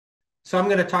So I'm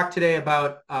going to talk today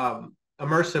about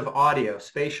immersive audio,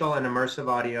 spatial and immersive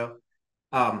audio,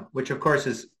 which of course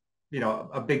is,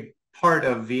 a big part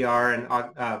of VR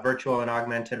and virtual and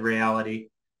augmented reality.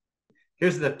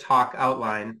 Here's the talk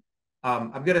outline.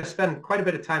 I'm going to spend quite a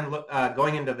bit of time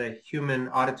going into the human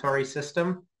auditory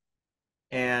system,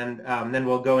 and then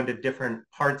we'll go into different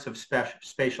parts of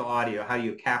spatial audio, how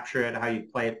you capture it, how you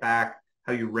play it back,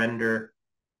 how you render,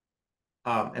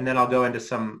 and then I'll go into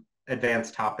some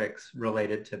advanced topics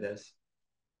related to this.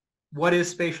 What is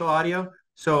spatial audio?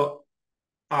 So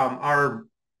our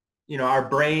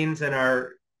brains and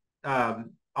our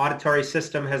auditory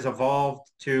system has evolved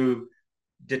to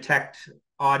detect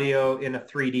audio in a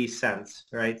 3D sense,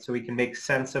 right? So we can make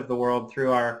sense of the world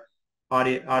through our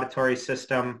auditory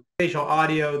system. Spatial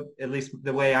audio, at least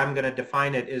the way I'm going to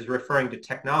define it, is referring to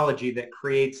technology that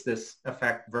creates this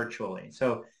effect virtually.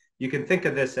 So you can think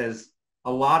of this as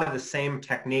a lot of the same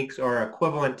techniques or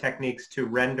equivalent techniques to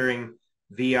rendering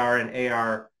VR and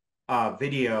AR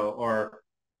video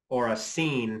or a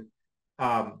scene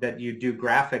that you do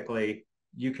graphically.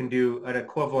 You can do an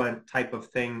equivalent type of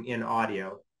thing in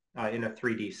audio in a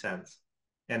 3D sense.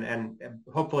 And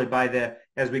hopefully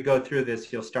as we go through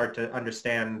this, you'll start to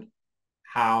understand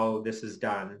how this is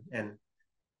done. And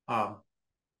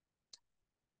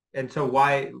so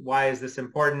why is this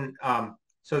important?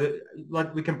 So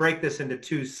that we can break this into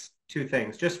two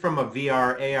things. Just from a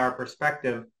VR, AR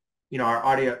perspective, our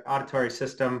auditory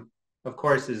system, of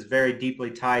course, is very deeply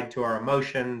tied to our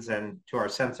emotions and to our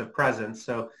sense of presence.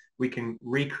 So we can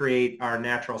recreate our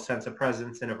natural sense of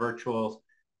presence in a virtual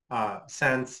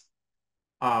sense.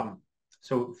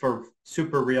 So for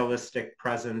super realistic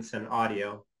presence and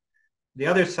audio. The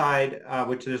other side,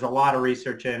 which there's a lot of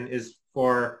research in, is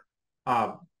for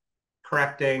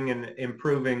correcting and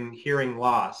improving hearing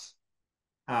loss.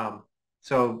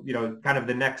 So, kind of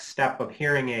the next step of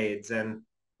hearing aids and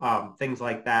things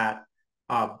like that.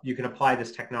 You can apply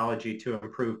this technology to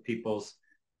improve people's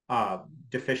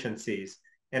deficiencies.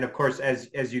 And of course,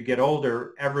 as you get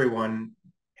older, everyone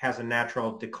has a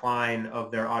natural decline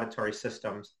of their auditory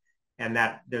systems, and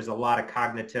that there's a lot of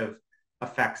cognitive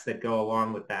effects that go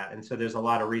along with that. And so there's a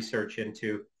lot of research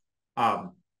into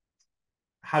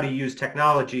how to use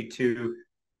technology to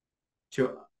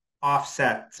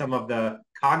offset some of the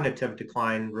cognitive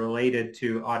decline related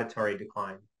to auditory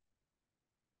decline.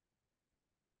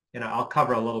 And I'll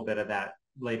cover a little bit of that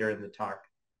later in the talk.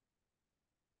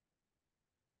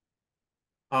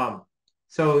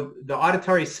 So the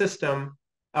auditory system,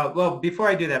 well, before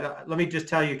I do that, let me just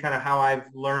tell you kind of how I've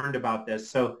learned about this.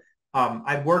 So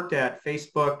I've worked at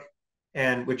Facebook,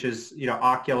 which is,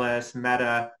 Oculus,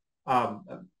 Meta,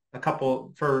 a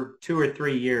couple for 2 or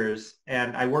 3 years,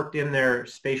 and I worked in their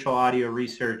spatial audio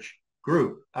research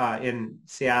group in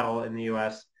Seattle in the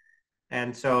US.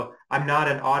 And so I'm not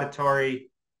an auditory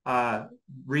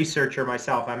researcher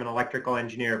myself. I'm an electrical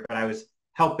engineer, but I was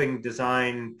helping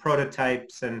design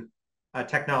prototypes and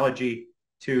technology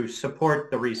to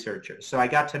support the researchers. So I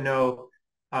got to know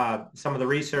some of the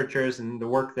researchers and the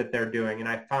work that they're doing, and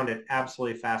I found it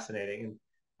absolutely fascinating.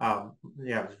 And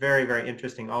it was very, very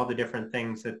interesting, all the different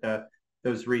things that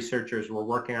those researchers were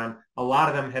working on. A lot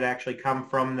of them had actually come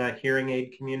from the hearing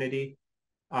aid community.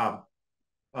 A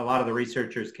lot of the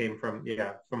researchers came from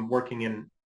working in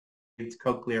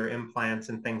cochlear implants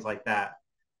and things like that.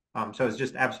 So it's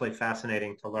just absolutely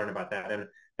fascinating to learn about that. And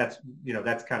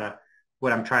that's kind of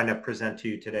what I'm trying to present to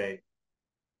you today.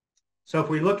 So if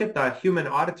we look at the human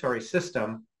auditory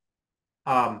system,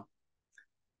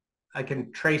 I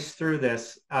can trace through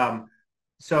this.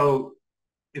 So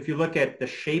if you look at the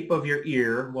shape of your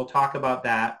ear, we'll talk about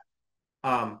that.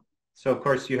 So of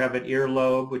course you have an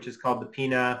earlobe, which is called the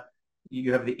pinna.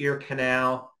 You have the ear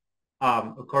canal.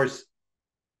 Of course,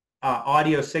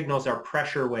 audio signals are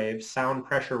pressure waves, sound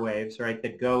pressure waves, right,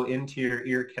 that go into your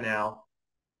ear canal.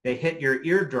 They hit your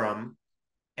eardrum,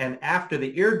 and after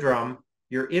the eardrum,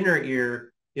 your inner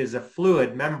ear is a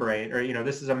fluid membrane, or,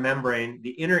 this is a membrane. The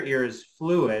inner ear is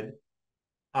fluid,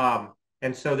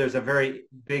 and so there's a very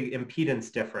big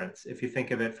impedance difference if you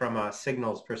think of it from a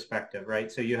signals perspective,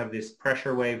 right? So you have this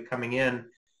pressure wave coming in,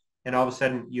 and all of a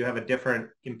sudden you have a different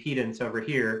impedance over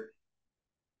here.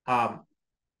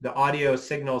 The audio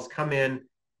signals come in.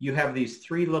 You have these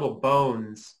 3 little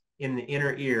bones in the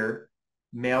inner ear,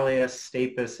 malleus,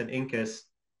 stapes, and incus.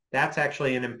 That's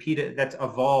actually an impedance that's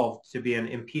evolved to be an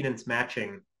impedance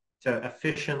matching to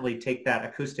efficiently take that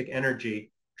acoustic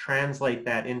energy, translate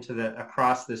that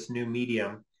across this new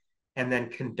medium, and then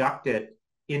conduct it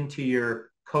into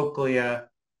your cochlea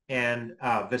and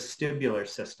vestibular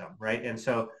system, right? And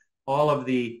so all of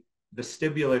the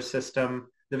vestibular system,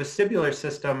 The vestibular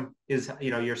system is,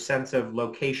 your sense of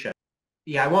location.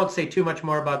 Yeah, I won't say too much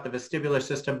more about the vestibular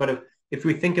system, but if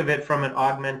we think of it from an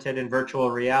augmented and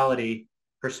virtual reality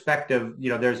perspective,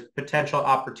 there's potential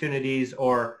opportunities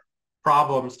or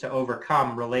problems to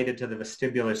overcome related to the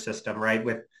vestibular system, right?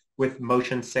 With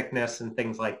motion sickness and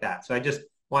things like that. So I just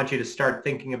want you to start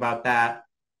thinking about that.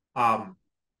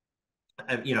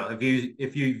 If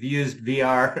you've used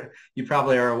VR, you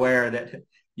probably are aware that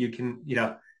you can,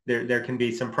 there can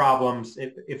be some problems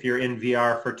if you're in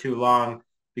VR for too long,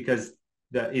 because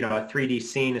a 3D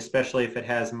scene, especially if it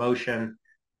has motion,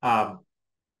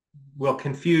 will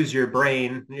confuse your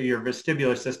brain, your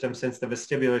vestibular system, since the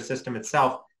vestibular system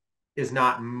itself is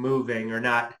not moving, or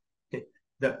not,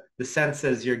 the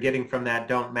senses you're getting from that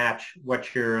don't match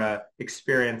what you're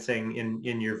experiencing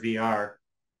in your VR.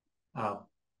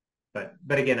 But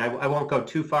again, I won't go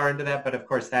too far into that, but of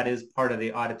course that is part of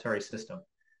the auditory system.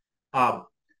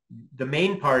 The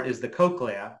main part is the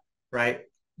cochlea, right,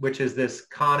 which is this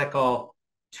conical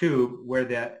tube where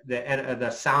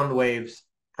the sound waves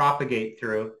propagate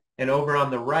through. And over on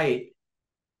the right,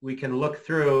 we can look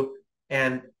through,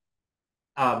 and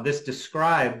this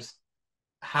describes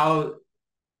how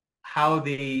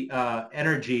the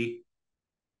energy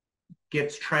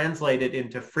gets translated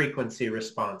into frequency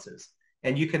responses.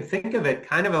 And you can think of it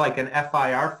kind of like an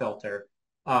FIR filter.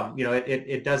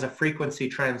 It does a frequency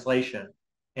translation.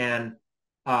 And,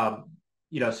 so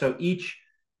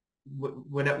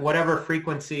whatever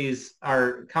frequencies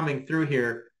are coming through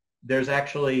here, there's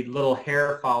actually little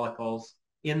hair follicles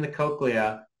in the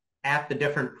cochlea at the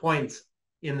different points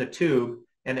in the tube.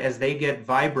 And as they get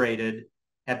vibrated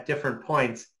at different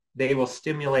points, they will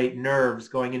stimulate nerves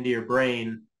going into your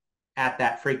brain at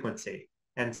that frequency.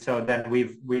 And so then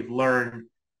we've learned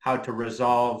how to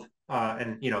resolve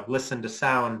and listen to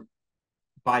sound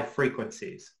by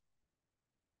frequencies.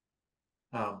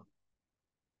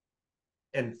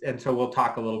 And so we'll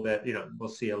talk a little bit, we'll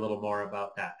see a little more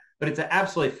about that. But it's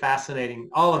absolutely fascinating.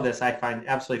 All of this I find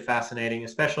absolutely fascinating,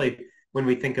 especially when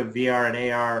we think of VR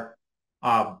and AR,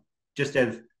 just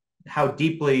as how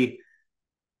deeply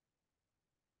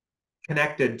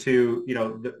connected to,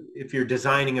 if you're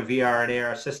designing a VR and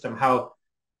AR system, how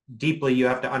deeply you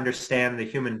have to understand the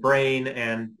human brain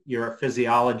and your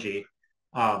physiology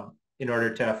in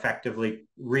order to effectively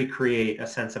recreate a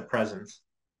sense of presence.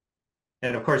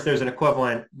 And of course, there's an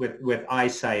equivalent with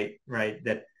eyesight, right,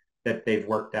 that they've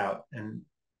worked out. And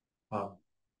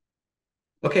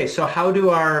okay, so how do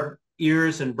our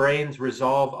ears and brains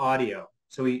resolve audio?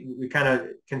 So we kind of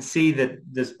can see that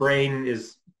this brain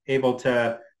is able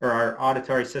to, or our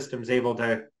auditory system is able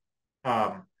to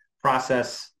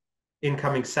process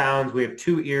incoming sounds. We have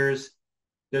two ears.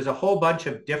 There's a whole bunch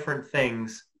of different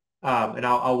things, and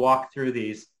I'll walk through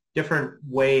these different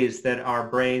ways that our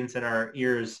brains and our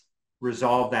ears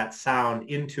resolve that sound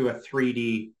into a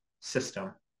 3D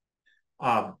system.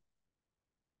 And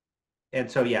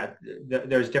so, yeah,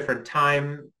 there's different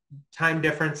time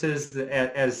differences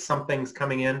as something's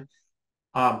coming in.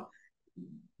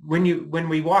 When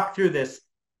we walk through this,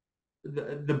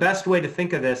 the best way to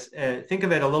think of this, think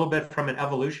of it a little bit from an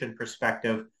evolution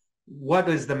perspective. What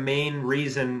is the main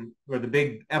reason, or the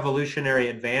big evolutionary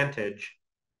advantage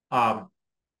of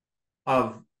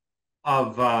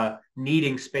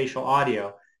needing spatial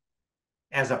audio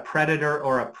as a predator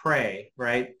or a prey,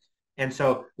 right? And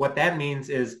so what that means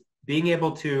is being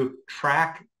able to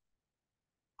track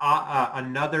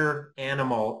another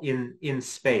animal in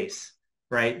space,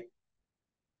 right?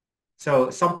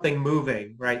 So something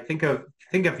moving, right? Think of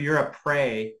you're a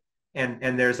prey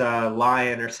and there's a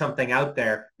lion or something out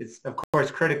there. It's of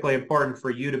course critically important for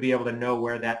you to be able to know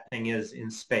where that thing is in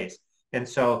space. And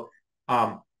so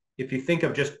if you think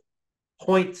of just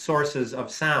point sources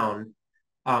of sound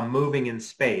moving in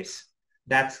space,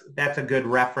 that's a good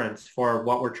reference for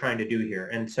what we're trying to do here.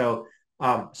 And so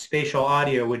spatial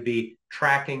audio would be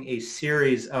tracking a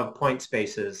series of point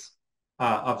spaces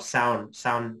of sound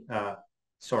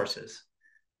sources.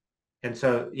 And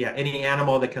so, yeah, any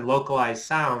animal that can localize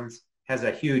sounds has a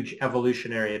huge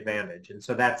evolutionary advantage. And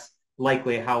so that's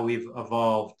likely how we've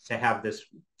evolved to have this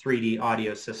 3D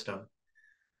audio system.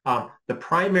 The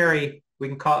primary, we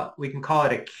can call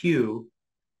it a cue.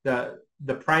 The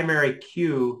primary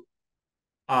cue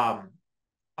of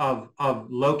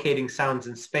locating sounds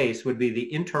in space would be the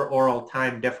interaural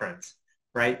time difference,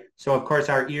 right? So of course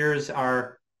our ears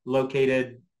are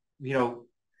located,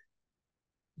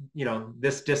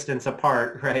 this distance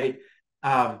apart, right?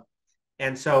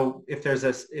 And so if there's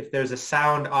a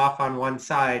sound off on one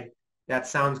side, that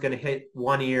sound's going to hit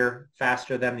one ear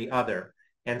faster than the other.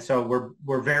 And so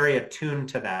we're very attuned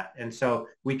to that. And so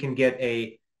we can get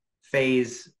a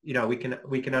phase, we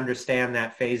can understand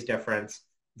that phase difference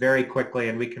very quickly,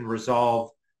 and we can resolve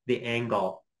the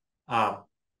angle.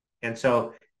 And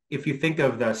so if you think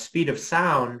of the speed of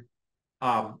sound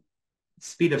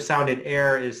in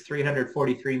air is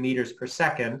 343 meters per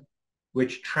second,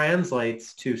 which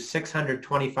translates to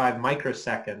 625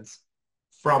 microseconds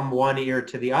from one ear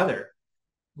to the other.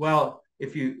 Well,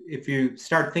 if you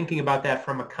start thinking about that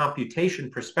from a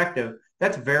computation perspective,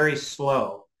 that's very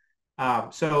slow.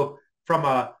 So from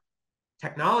a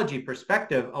technology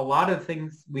perspective, a lot of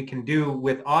things we can do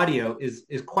with audio is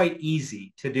quite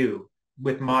easy to do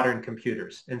with modern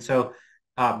computers. And so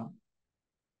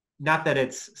not that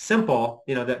it's simple,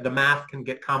 the math can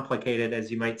get complicated,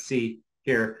 as you might see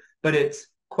here, but it's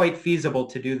quite feasible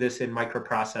to do this in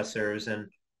microprocessors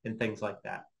and things like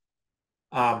that.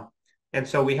 And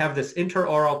so we have this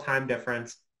interaural time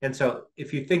difference. And so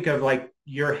if you think of like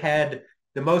your head,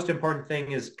 the most important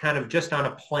thing is kind of just on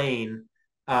a plane,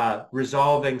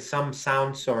 resolving some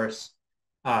sound source,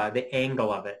 the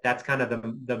angle of it. That's kind of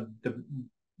the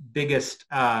biggest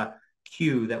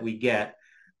cue that we get.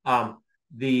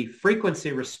 The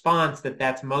frequency response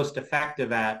that's most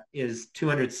effective at is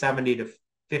 270 to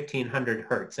 1500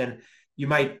 hertz. And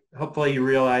hopefully you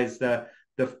realize the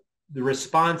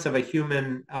response of a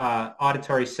human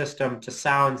auditory system to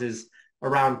sounds is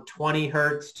around 20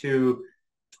 hertz to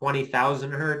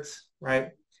 20,000 hertz, right?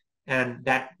 And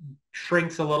that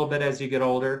shrinks a little bit as you get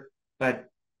older, but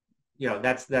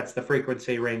that's the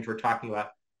frequency range we're talking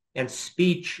about. And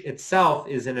speech itself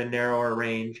is in a narrower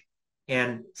range.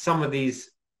 And some of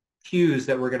these cues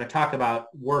that we're going to talk about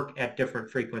work at different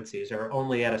frequencies or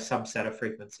only at a subset of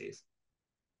frequencies.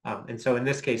 And so in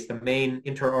this case, the main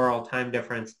interaural time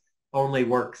difference only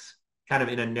works kind of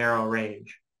in a narrow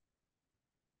range.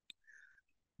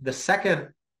 The second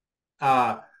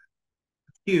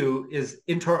cue is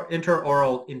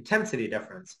interaural intensity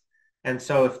difference. And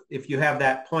so if you have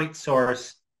that point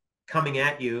source coming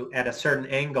at you at a certain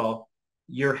angle,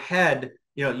 your head,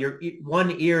 your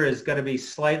one ear is going to be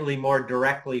slightly more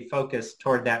directly focused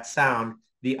toward that sound.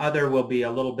 The other will be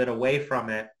a little bit away from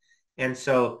it. And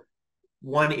so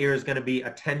one ear is going to be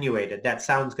attenuated. That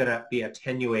sound's going to be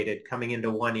attenuated coming into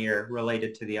one ear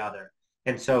related to the other.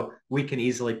 And so we can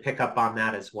easily pick up on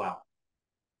that as well.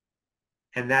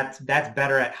 And that's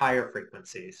better at higher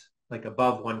frequencies, like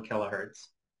above 1 kilohertz.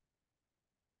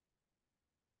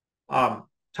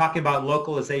 Talking about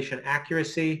localization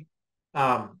accuracy,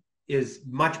 is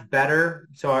much better.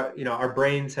 So our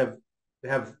brains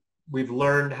we've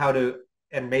learned how to,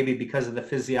 and maybe because of the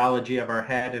physiology of our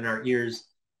head and our ears,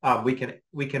 we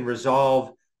can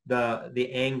resolve the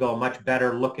angle much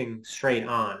better looking straight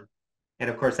on. And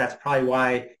of course, that's probably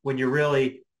why when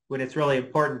it's really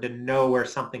important to know where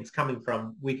something's coming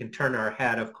from, we can turn our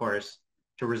head, of course,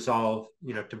 to resolve,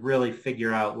 to really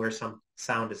figure out where some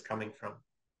sound is coming from.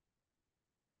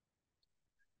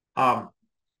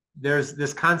 There's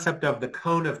this concept of the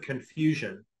cone of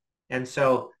confusion. And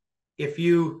so if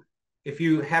you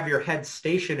have your head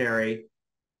stationary,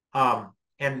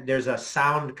 and there's a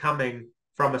sound coming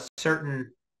from a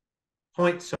certain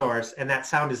point source and that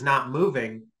sound is not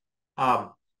moving,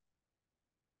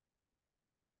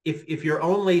 if you're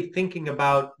only thinking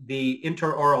about the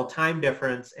interaural time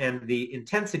difference and the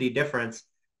intensity difference,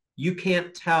 you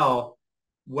can't tell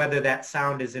whether that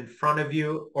sound is in front of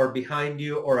you or behind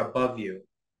you or above you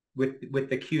with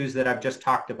the cues that I've just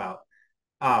talked about.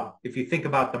 If you think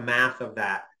about the math of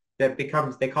that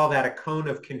becomes, they call that a cone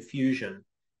of confusion.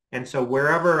 And so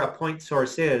wherever a point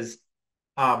source is,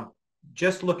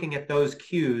 just looking at those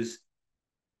cues,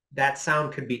 that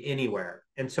sound could be anywhere.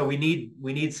 And so we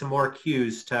need some more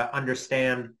cues to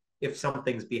understand if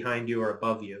something's behind you or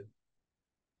above you.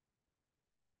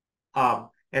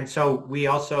 And so we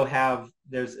also have,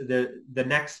 there's the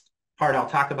next part I'll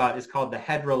talk about is called the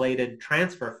head-related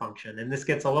transfer function. And this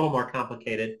gets a little more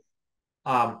complicated.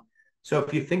 So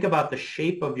if you think about the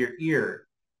shape of your ear,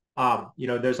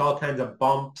 there's all kinds of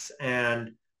bumps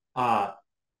and,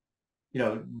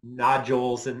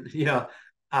 nodules and,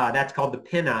 that's called the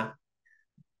pinna.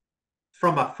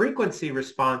 From a frequency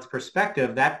response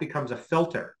perspective, that becomes a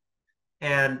filter.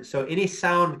 And so any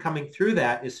sound coming through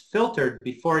that is filtered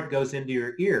before it goes into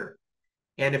your ear.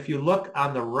 And if you look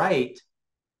on the right,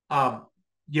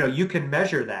 you can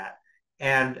measure that.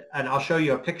 And I'll show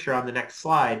you a picture on the next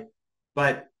slide.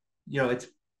 But, it's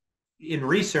in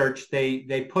research,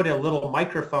 they put a little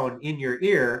microphone in your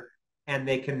ear and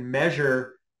they can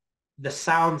measure the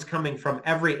sounds coming from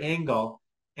every angle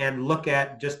and look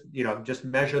at just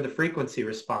measure the frequency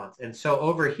response. And so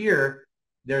over here,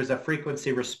 there's a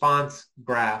frequency response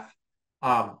graph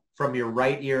from your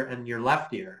right ear and your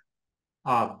left ear.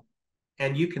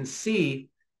 And you can see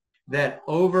that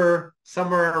over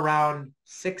somewhere around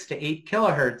 6 to 8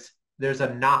 kilohertz, there's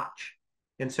a notch.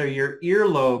 And so your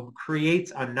earlobe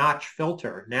creates a notch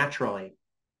filter naturally,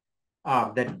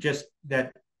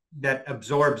 that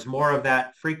absorbs more of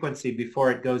that frequency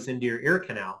before it goes into your ear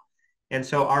canal. And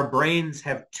so our brains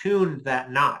have tuned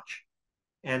that notch.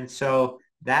 And so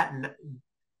that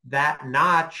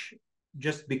notch,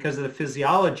 just because of the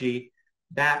physiology,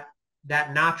 that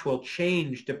notch will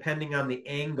change depending on the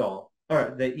angle,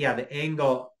 or the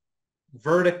angle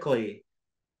vertically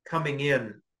coming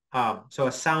in. So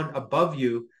a sound above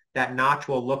you, that notch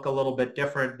will look a little bit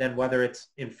different than whether it's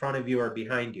in front of you or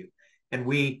behind you. And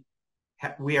we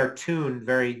are tuned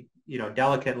very,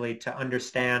 delicately to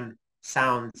understand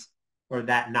sounds or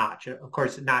that notch. Of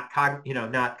course, not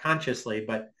consciously,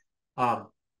 but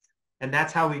and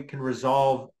that's how we can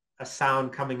resolve a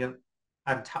sound coming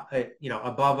on top,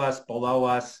 above us, below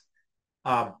us.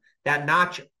 That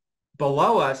notch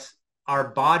below us, our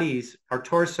bodies, our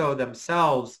torso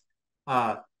themselves,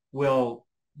 will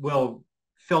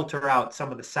filter out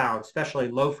some of the sounds, especially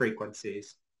low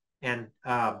frequencies, and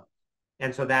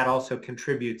so that also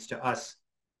contributes to us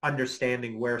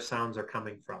understanding where sounds are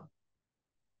coming from.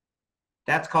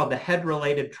 That's called the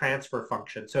head-related transfer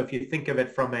function. So if you think of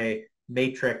it from a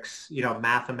matrix,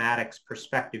 mathematics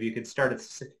perspective, you could start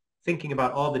thinking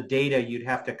about all the data you'd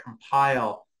have to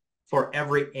compile for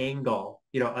every angle,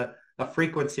 a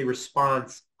frequency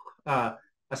response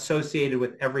associated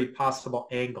with every possible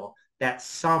angle. That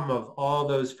sum of all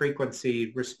those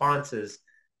frequency responses,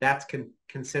 that's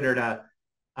considered a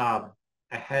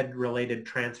head-related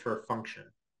transfer function.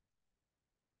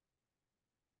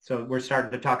 So we're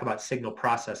starting to talk about signal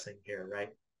processing here,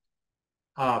 right?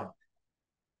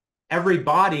 Every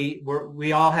body,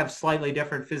 we all have slightly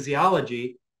different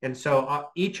physiology, and so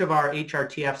each of our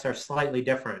HRTFs are slightly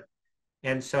different.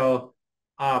 And so,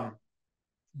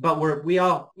 but we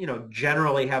all,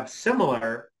 generally have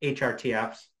similar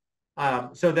HRTFs.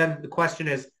 So then the question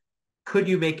is, could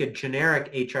you make a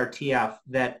generic HRTF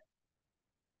that,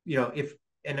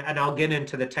 and I'll get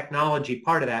into the technology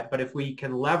part of that, but if we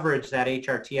can leverage that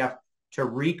HRTF to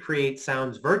recreate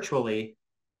sounds virtually,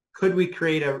 could we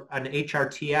create an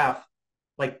HRTF,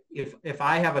 like if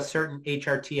I have a certain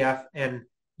HRTF and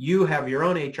you have your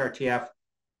own HRTF,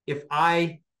 if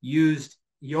I used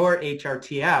your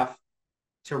HRTF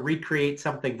to recreate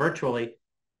something virtually,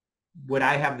 would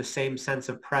I have the same sense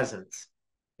of presence?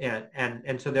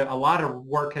 And so a lot of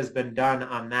work has been done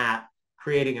on that,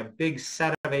 creating a big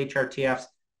set of HRTFs.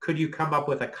 Could you come up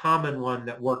with a common one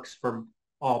that works for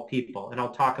all people? And I'll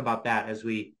talk about that as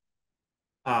we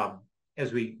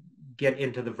get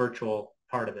into the virtual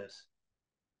part of this.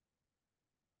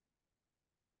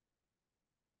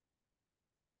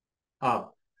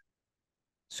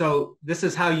 So this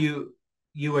is how you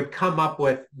would come up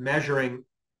with measuring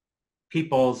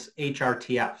people's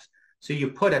HRTFs. So you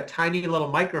put a tiny little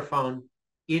microphone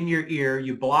in your ear,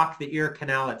 you block the ear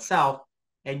canal itself,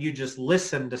 and you just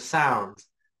listen to sounds.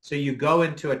 So you go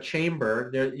into a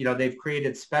chamber, they've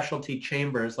created specialty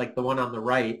chambers like the one on the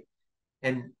right,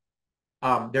 and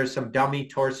there's some dummy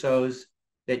torsos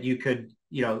that you could,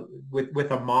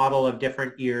 with a model of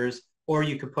different ears, or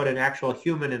you could put an actual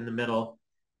human in the middle,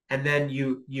 and then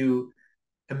you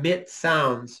emit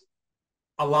sounds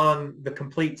along the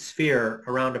complete sphere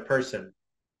around a person.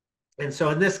 And so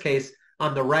in this case,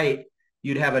 on the right,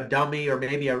 you'd have a dummy or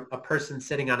maybe a person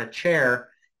sitting on a chair,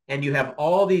 and you have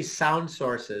all these sound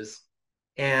sources,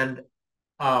 and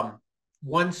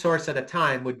one source at a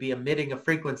time would be emitting a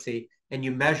frequency, and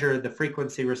you measure the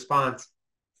frequency response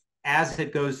as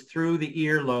it goes through the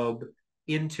earlobe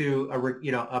into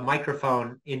a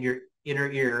microphone in your inner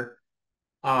ear.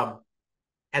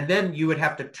 And then you would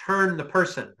have to turn the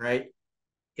person, right,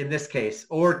 in this case,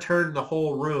 or turn the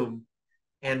whole room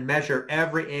and measure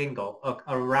every angle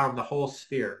around the whole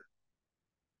sphere.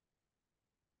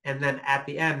 And then at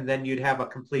the end, then you'd have a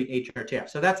complete HRTF.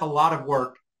 So that's a lot of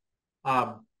work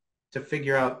to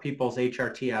figure out people's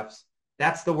HRTFs.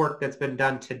 That's the work that's been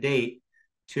done to date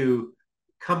to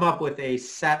come up with a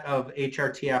set of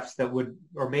HRTFs that would,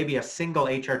 or maybe a single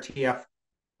HRTF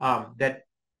that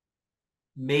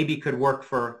maybe could work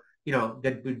for,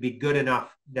 that would be good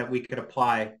enough that we could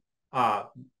apply a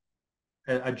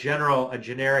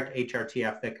generic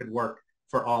HRTF that could work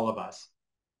for all of us.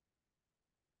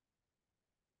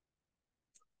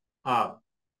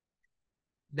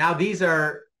 Now these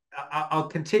are, I'll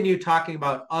continue talking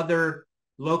about other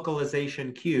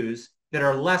localization cues that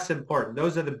are less important.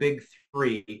 Those are the big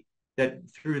three that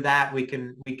through that we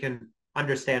can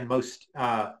understand most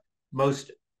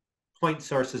point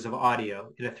sources of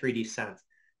audio in a 3D sense.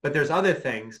 But there's other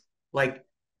things. like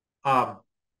um,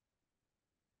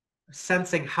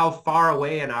 sensing how far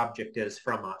away an object is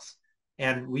from us.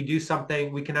 And we do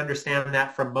something, we can understand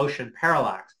that from motion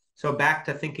parallax. So back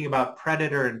to thinking about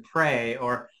predator and prey,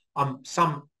 or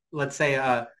let's say,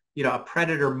 a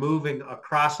predator moving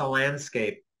across a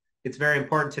landscape. It's very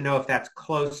important to know if that's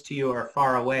close to you or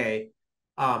far away.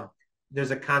 Um, there's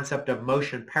a concept of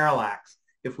motion parallax.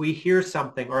 If we hear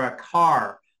something, or a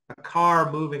car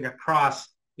moving across,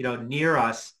 near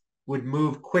us would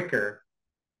move quicker.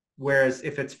 Whereas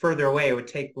if it's further away, it would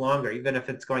take longer, even if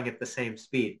it's going at the same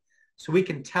speed. So we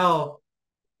can tell,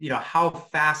 how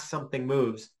fast something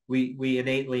moves. We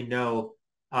innately know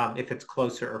if it's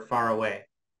closer or far away.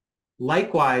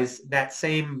 Likewise, that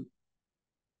same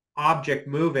object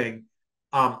moving,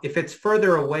 if it's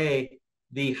further away,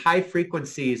 the high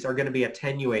frequencies are going to be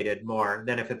attenuated more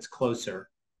than if it's closer.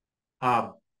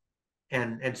 And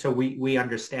so we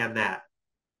understand that.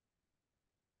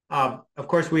 Of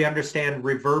course, we understand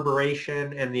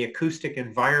reverberation and the acoustic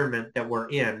environment that we're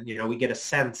in. We get a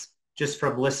sense just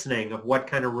from listening of what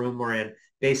kind of room we're in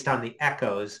based on the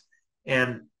echoes.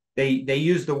 And they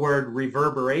use the word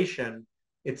reverberation.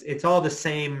 It's all the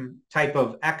same type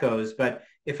of echoes, but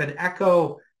if an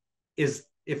echo is,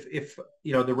 if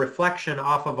the reflection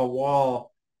off of a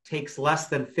wall takes less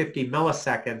than 50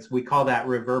 milliseconds, we call that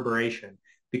reverberation,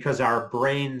 because our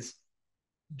brains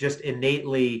just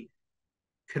innately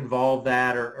convolve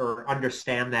that or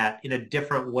understand that in a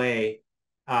different way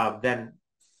than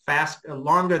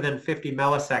longer than 50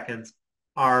 milliseconds.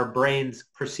 Our brains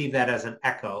perceive that as an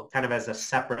echo, kind of as a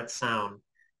separate sound.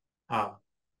 And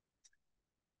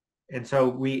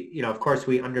so of course,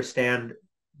 we understand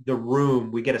the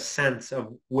room. We get a sense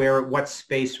of what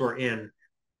space we're in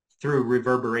through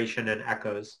reverberation and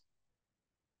echoes.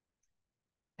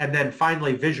 And then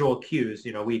finally, visual cues.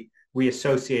 We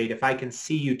associate, if I can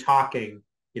see you talking,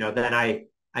 then I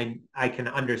can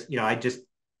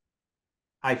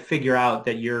I figure out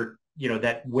that you're,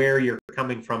 that where you're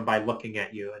coming from by looking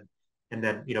at you. And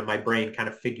then, my brain kind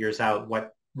of figures out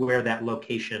where that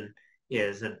location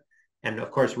is. And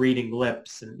of course, reading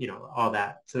lips and, all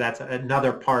that. So that's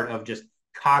another part of just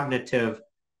cognitive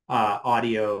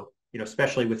audio,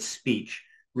 especially with speech.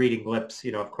 Reading lips,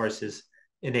 of course, is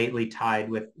innately tied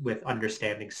with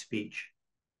understanding speech.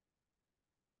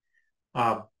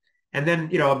 And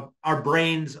then, our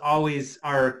brains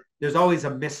there's always a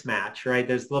mismatch, right?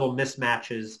 There's little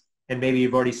mismatches, and maybe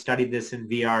you've already studied this in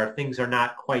VR. Things are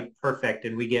not quite perfect,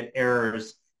 and we get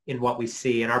errors in what we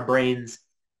see, and our brains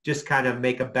just kind of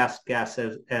make a best guess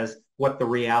as what the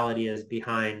reality is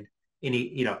behind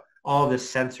any, all this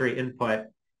sensory input.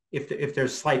 If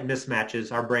there's slight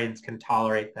mismatches, our brains can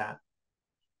tolerate that.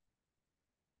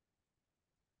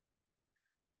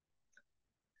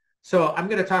 So I'm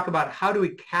going to talk about how do we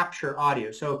capture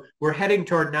audio. So we're heading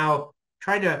toward now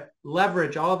trying to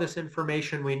leverage all this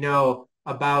information we know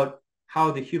about how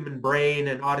the human brain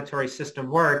and auditory system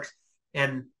works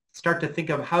and start to think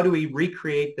of how do we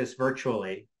recreate this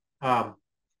virtually. And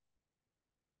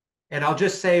I'll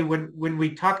just say when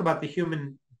we talk about the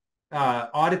human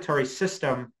auditory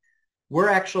system, we're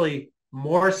actually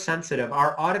more sensitive.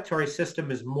 Our auditory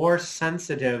system is more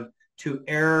sensitive to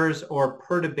errors or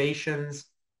perturbations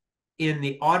in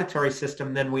the auditory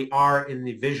system than we are in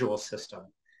the visual system.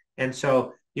 And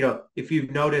so, if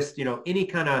you've noticed, any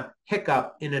kind of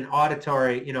hiccup in an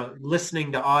auditory,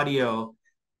 listening to audio,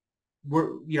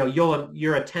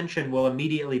 your attention will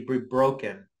immediately be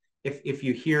broken if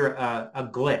you hear a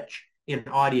glitch in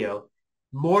audio,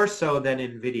 more so than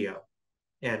in video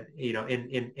and,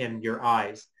 in your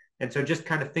eyes. And so just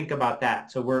kind of think about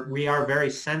that. So we are very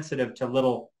sensitive to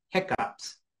little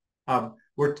hiccups.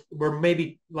 We're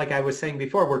maybe, like I was saying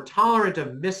before, we're tolerant of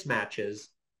mismatches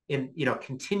in,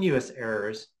 continuous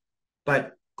errors,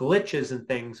 but glitches and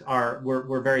things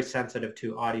we're very sensitive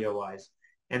to audio wise.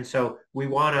 And so we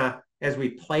want to, as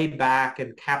we play back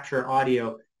and capture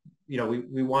audio,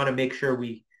 we want to make sure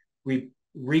we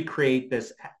recreate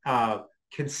this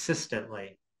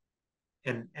consistently.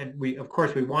 And we, of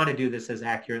course, we want to do this as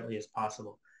accurately as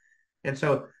possible. And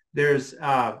so there's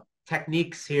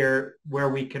techniques here where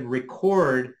we can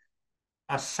record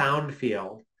a sound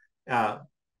field.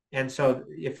 And so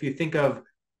if you think of,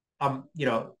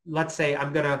 let's say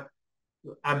I'm in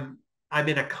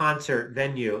a concert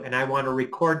venue and I want to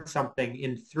record something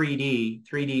in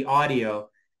 3D audio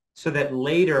so that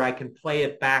later I can play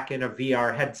it back in a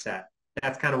VR headset.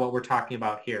 That's kind of what we're talking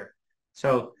about here.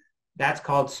 So that's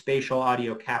called spatial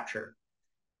audio capture.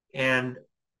 And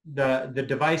the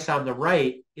device on the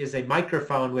right is a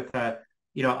microphone with a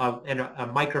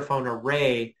microphone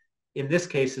array. In this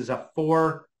case, is a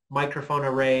 4 microphone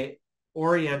array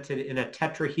oriented in a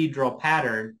tetrahedral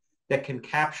pattern that can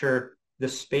capture the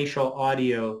spatial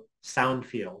audio sound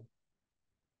field.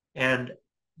 And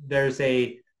there's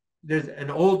an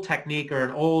old technique or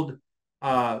an old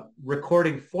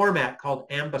recording format called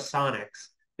ambisonics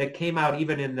that came out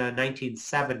even in the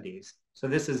 1970s. So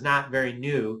this is not very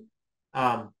new.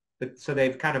 But so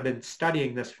they've kind of been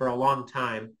studying this for a long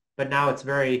time, but now it's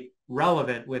very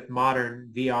relevant with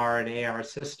modern VR and AR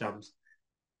systems.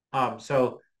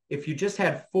 So if you just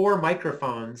had 4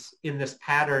 microphones in this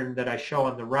pattern that I show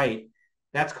on the right,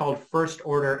 that's called first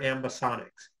order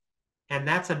ambisonics. And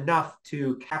that's enough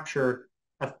to capture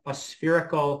a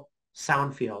spherical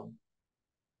sound field.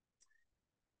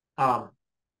 And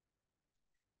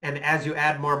as you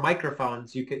add more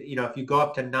microphones, you could, if you go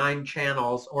up to 9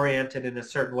 channels oriented in a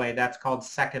certain way, that's called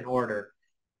second order.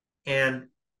 And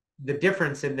the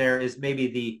difference in there is maybe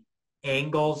the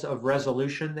angles of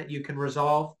resolution that you can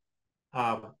resolve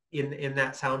in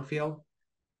that sound field.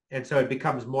 And so it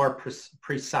becomes more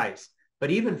precise.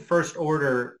 But even first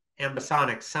order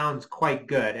ambisonics sounds quite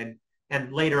good.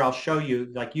 And later I'll show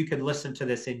you, like you can listen to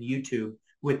this in YouTube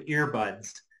with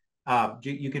earbuds.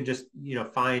 You can just,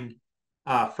 find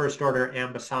first order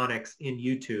ambisonics in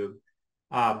YouTube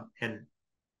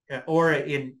or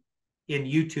in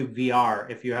YouTube VR.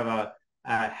 If you have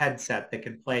a headset that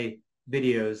can play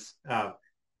videos,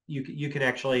 you can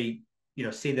actually,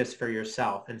 see this for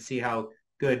yourself and see how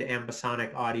good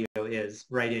ambisonic audio is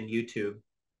right in YouTube.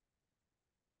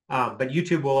 But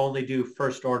YouTube will only do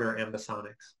first order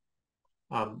ambisonics.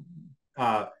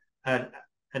 An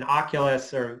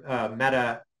Oculus or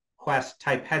Meta Quest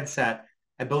type headset,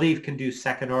 I believe, can do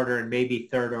second order and maybe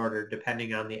third order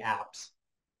depending on the apps.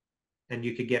 And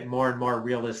you could get more and more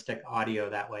realistic audio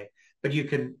that way. But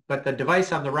the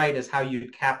device on the right is how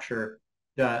you'd capture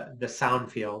the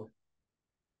sound field.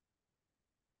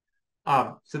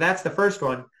 So that's the first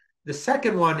one. The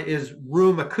second one is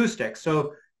room acoustics.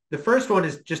 So the first one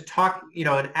is just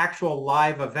an actual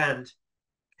live event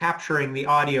capturing the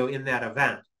audio in that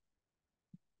event.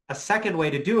 A second way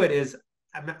to do it is,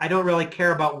 I don't really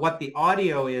care about what the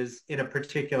audio is in a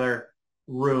particular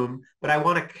room, but I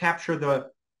want to capture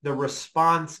the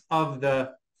response of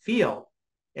the field.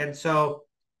 And so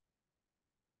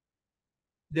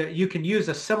you can use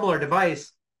a similar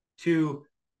device to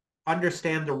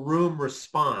understand the room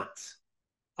response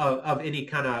of any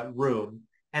kind of room.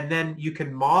 And then you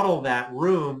can model that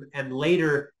room and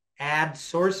later add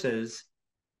sources,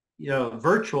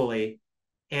 virtually.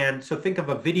 And so think of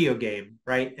a video game,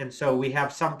 right? And so we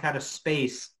have some kind of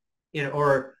space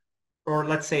or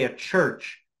let's say a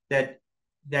church that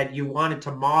you wanted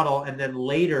to model and then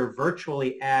later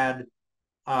virtually add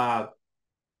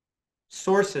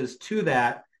sources to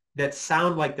that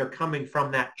sound like they're coming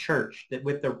from that church, that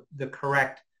with the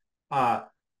correct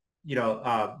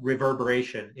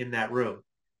reverberation in that room.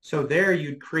 So there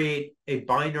you'd create a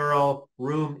binaural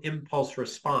room impulse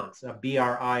response, a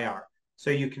BRIR. So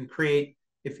you can create,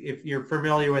 if you're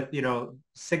familiar with,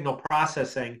 signal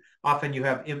processing, often you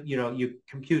have, you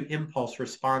compute impulse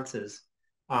responses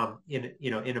in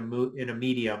a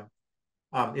medium.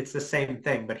 It's the same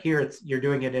thing, but here you're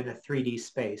doing it in a 3D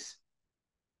space.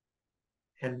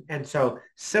 And so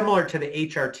similar to the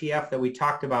HRTF that we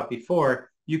talked about before,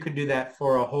 you can do that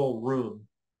for a whole room.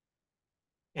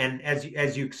 And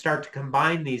as you start to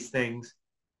combine these things,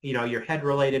 your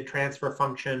head-related transfer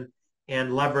function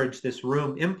and leverage this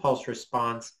room impulse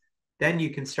response, then you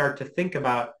can start to think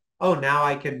about, oh, now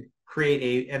I can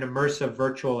create an immersive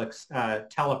virtual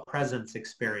telepresence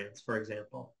experience, for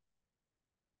example.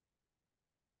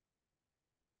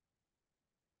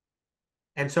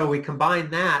 And so we combine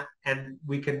that and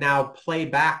we can now play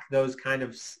back those kind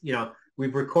of,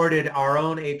 we've recorded our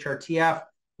own HRTF.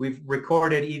 We've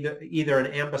recorded either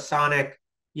an ambisonic,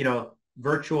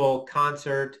 virtual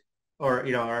concert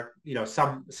or,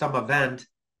 some event,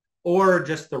 or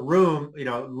just the room,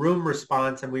 room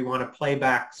response. And we want to play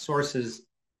back sources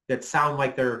that sound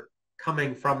like they're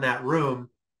coming from that room.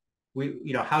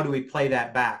 How do we play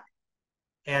that back?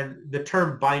 And the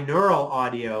term binaural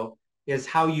audio is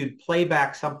how you'd play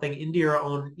back something into your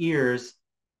own ears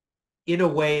in a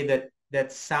way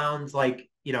that sounds like,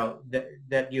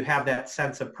 that you have that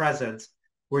sense of presence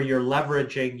where you're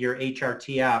leveraging your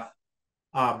HRTF,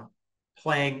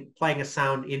 playing a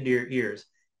sound into your ears.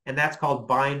 And that's called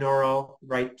binaural,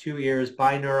 right? 2 ears,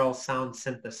 binaural sound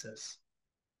synthesis.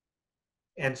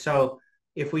 And so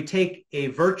if we take a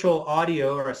virtual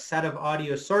audio or a set of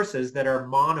audio sources that are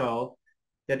mono,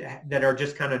 that are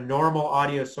just kind of normal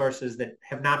audio sources that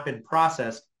have not been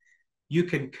processed, you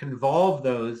can convolve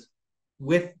those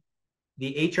with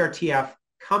the HRTF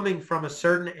coming from a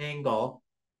certain angle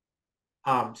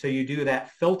So you do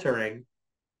that filtering,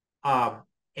 um,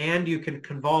 and you can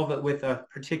convolve it with a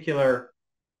particular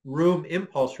room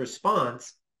impulse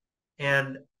response,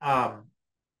 and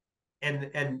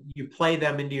and you play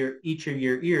them into each of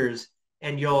your ears,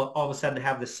 and you'll all of a sudden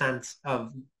have the sense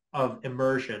of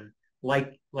immersion,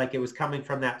 like it was coming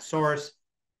from that source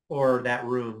or that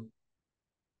room.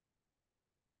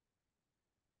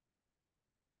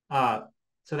 Uh,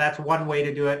 so that's one way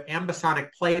to do it. Ambisonic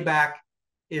playback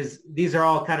is, these are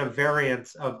all kind of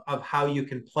variants of how you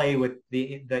can play with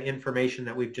the information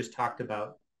that we've just talked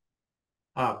about.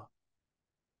 Um,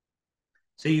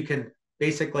 so you can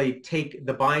basically take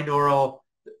the binaural,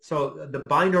 so the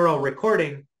binaural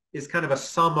recording is kind of a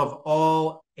sum of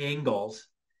all angles.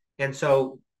 And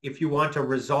so if you want to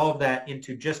resolve that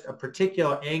into just a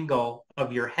particular angle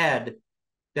of your head,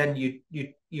 then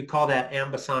you call that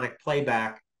ambisonic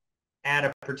playback at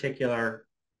a particular,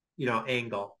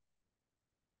 angle.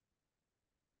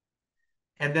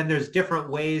 And then there's different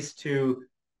ways to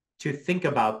think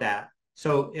about that.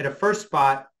 So at a first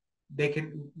spot,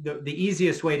 the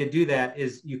easiest way to do that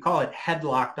is you call it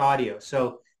head-locked audio.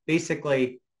 So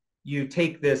basically you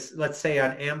take this, let's say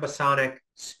an ambisonic,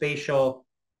 spatial,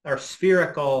 or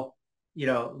spherical,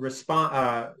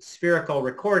 spherical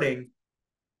recording.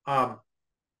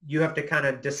 You have to kind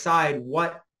of decide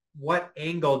what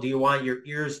angle do you want your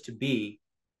ears to be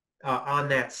on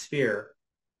that sphere,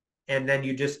 and then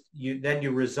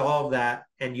you resolve that,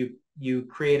 and you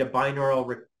create a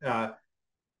binaural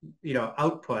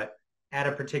output at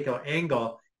a particular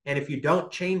angle. And if you don't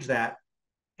change that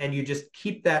and you just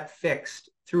keep that fixed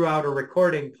throughout a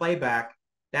recording playback,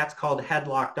 that's called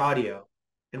head-locked audio.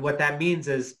 And what that means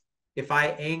is if I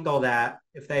angle that,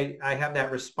 I have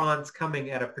that response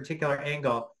coming at a particular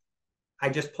angle, I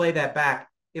just play that back.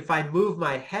 If I move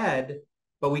my head,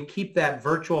 but we keep that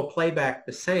virtual playback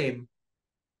the same,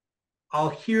 I'll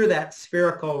hear that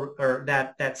spherical or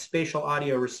that spatial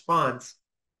audio response,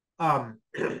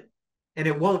 and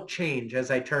it won't change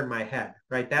as I turn my head,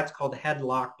 right? That's called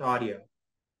head-locked audio.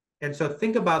 And so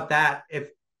think about that,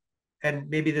 and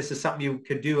maybe this is something you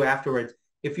could do afterwards.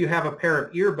 If you have a pair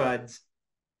of earbuds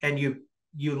and you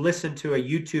listen to a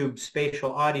YouTube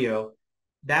spatial audio,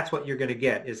 that's what you're going to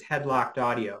get, is head-locked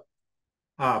audio,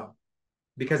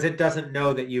 because it doesn't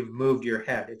know that you've moved your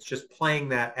head. It's just playing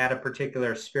that at a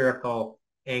particular spherical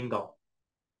angle.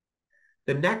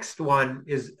 The next one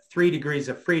is 3 degrees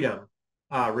of freedom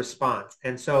response.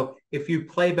 And so if you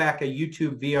play back a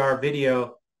YouTube VR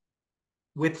video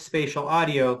with spatial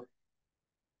audio,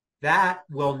 that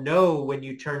will know when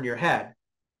you turn your head.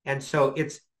 And so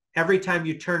it's every time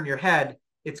you turn your head,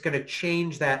 it's going to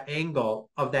change that angle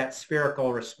of that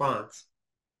spherical response.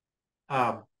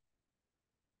 And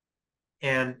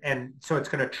so it's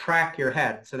going to track your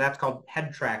head. So that's called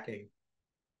head tracking.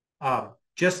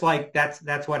 Just like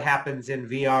that's what happens in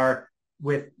VR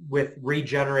with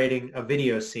regenerating a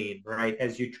video scene, right?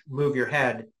 As you move your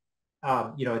head,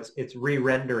 it's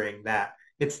re-rendering that.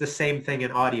 It's the same thing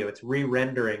in audio. It's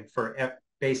re-rendering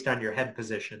based on your head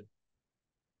position.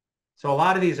 So a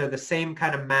lot of these are the same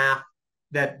kind of math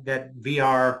that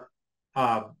VR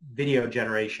video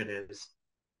generation is,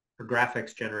 or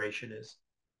graphics generation is.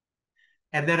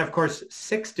 And then, of course,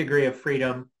 6 degree of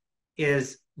freedom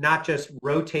is not just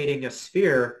rotating a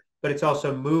sphere, but it's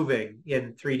also moving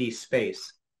in 3D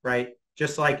space, right?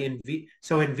 Just like in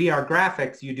VR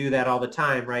graphics, you do that all the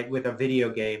time, right, with a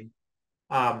video game.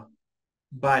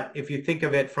 But if you think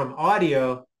of it from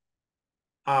audio,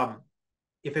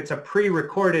 if it's a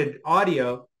pre-recorded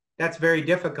audio, that's very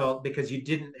difficult because you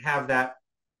didn't have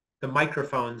the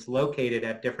microphones located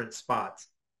at different spots.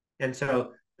 And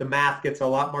so the math gets a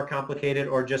lot more complicated,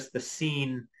 or just the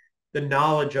scene, the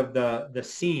knowledge of the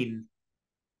scene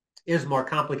is more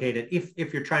complicated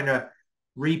if you're trying to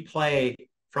replay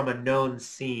from a known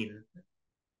scene,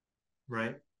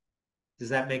 right? Does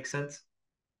that make sense?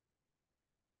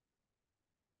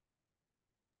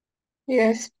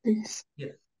 Yes, please. Yeah.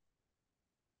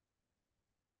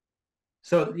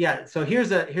 So yeah, so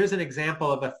here's an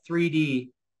example of a 3D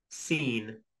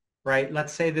scene, right?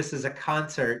 Let's say this is a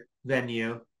concert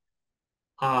venue.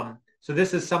 So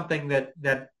this is something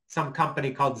that some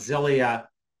company called Zilia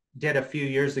did a few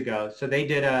years ago. So they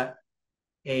did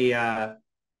a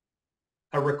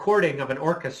recording of an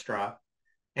orchestra,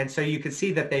 and so you can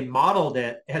see that they modeled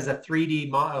it as a 3D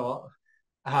model,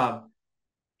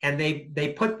 and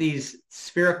they put these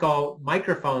spherical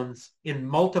microphones in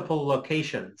multiple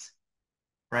locations,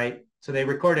 right? So they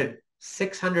recorded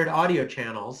 600 audio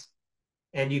channels,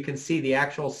 and you can see the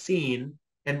actual scene.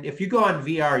 And if you go on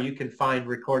VR, you can find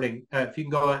recording. If you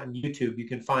can go on YouTube, you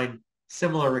can find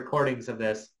similar recordings of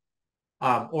this.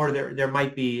 or there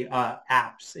might be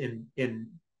apps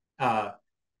uh,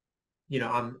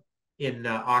 on in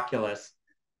Oculus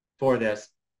for this.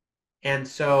 And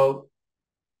so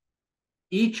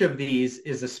each of these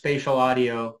is a spatial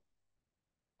audio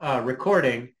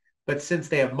recording, but since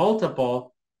they have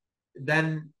multiple,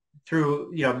 then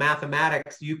through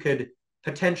mathematics, you could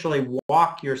potentially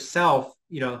walk yourself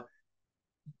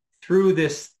through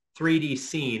this 3D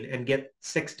scene and get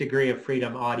 6 degrees of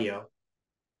freedom audio.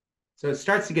 So it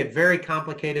starts to get very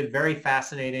complicated, very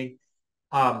fascinating.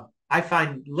 I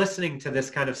find listening to this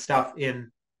kind of stuff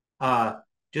in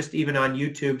just even on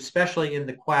YouTube, especially in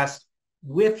the Quest,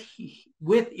 with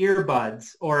earbuds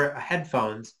or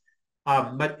headphones,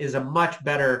 but is a much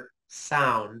better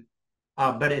sound.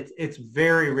 But it's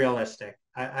very realistic.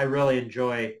 I really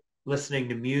enjoy listening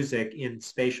to music in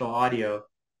spatial audio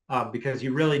because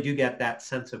you really do get that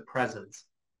sense of presence.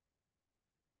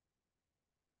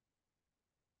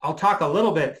 I'll talk a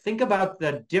little bit. Think about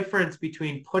the difference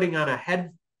between putting on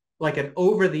like an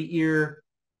over-the-ear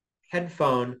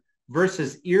headphone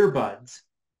versus earbuds.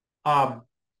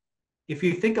 If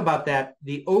you think about that,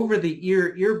 the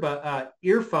over-the-ear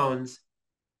earphones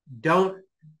that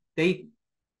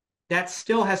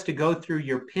still has to go through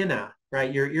your pinna,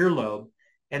 right, your earlobe.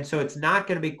 And so it's not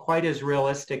going to be quite as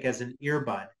realistic as an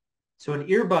earbud. So an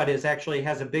earbud actually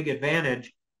has a big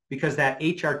advantage because that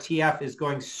HRTF is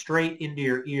going straight into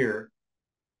your ear.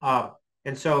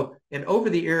 And so an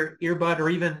over-the-ear earbud, or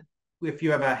even if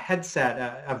you have a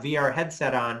headset, a VR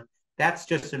headset on, that's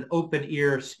just an open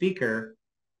ear speaker.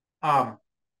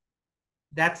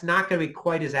 That's not going to be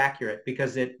quite as accurate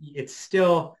because it's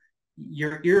still,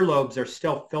 your earlobes are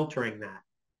still filtering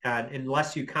that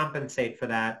unless you compensate for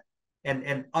that.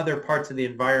 And other parts of the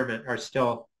environment are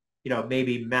still,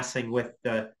 maybe messing with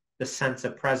the sense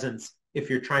of presence if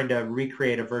you're trying to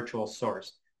recreate a virtual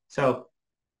source. So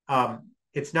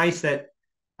it's nice that,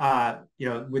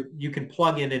 you can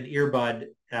plug in an earbud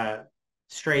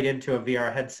straight into a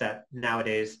VR headset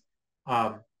nowadays.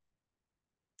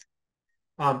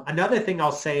 Another thing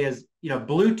I'll say is,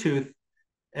 Bluetooth,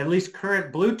 at least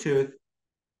current Bluetooth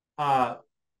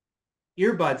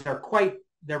earbuds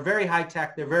they're very high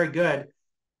tech, they're very good,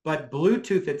 but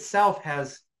Bluetooth itself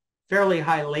has fairly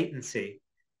high latency.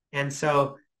 And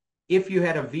so if you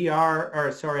had a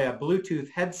Bluetooth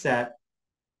headset,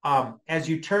 as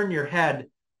you turn your head,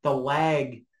 the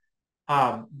lag,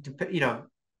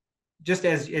 just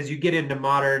as you get into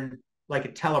modern, like a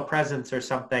telepresence or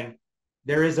something,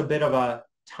 there is a bit of a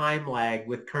time lag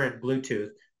with current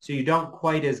Bluetooth. So you don't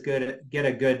quite get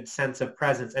a good sense of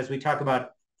presence. As we talk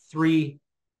about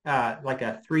like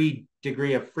a 3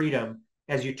 degree of freedom,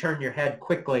 as you turn your head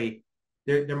quickly,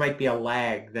 there might be a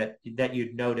lag that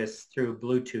you'd notice through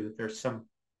Bluetooth or some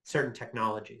certain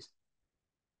technologies.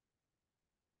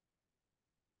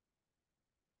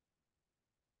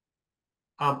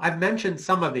 I've mentioned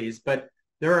some of these, but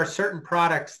there are certain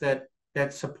products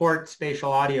that support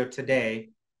spatial audio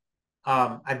today.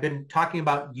 I've been talking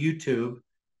about YouTube.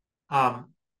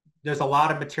 There's a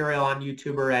lot of material on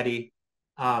YouTube already.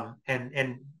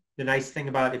 And the nice thing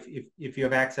about if you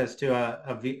have access to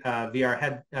a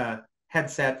VR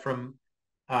headset from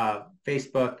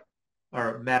Facebook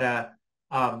or Meta,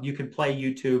 you can play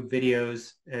YouTube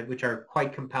videos, which are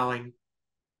quite compelling.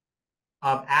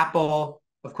 Apple,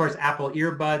 of course, Apple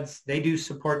earbuds, they do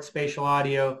support spatial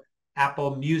audio.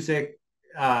 Apple Music,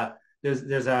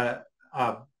 there's a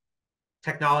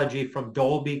technology from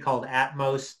Dolby called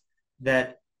Atmos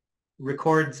that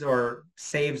records or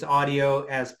saves audio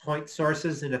as point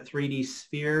sources in a 3D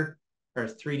sphere or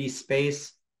 3D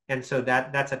space. And so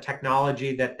that's a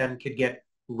technology that then could get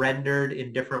rendered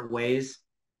in different ways.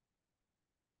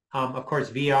 Of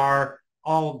course,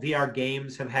 all VR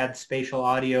games have had spatial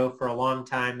audio for a long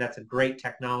time. That's a great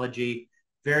technology,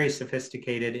 very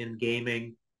sophisticated in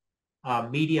gaming.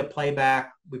 Media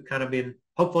playback,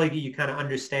 hopefully you kind of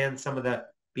understand some of the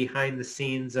behind the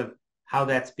scenes of how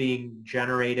that's being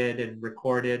generated and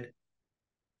recorded.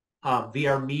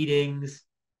 VR meetings,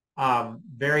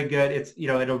 very good.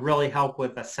 It'll really help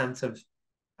with a sense of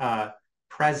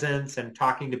presence and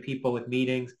talking to people with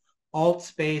meetings. Alt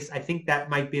space, I think that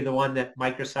might be the one that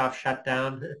Microsoft shut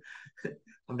down.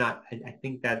 I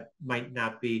think that might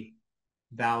not be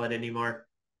valid anymore.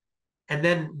 And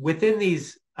then within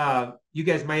these, you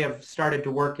guys may have started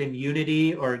to work in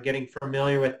Unity or getting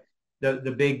familiar with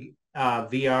the big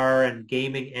VR and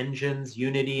gaming engines,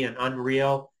 Unity and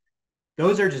Unreal.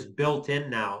 Those are just built in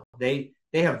now. They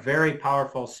have very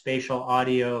powerful spatial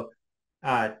audio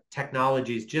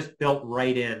technologies just built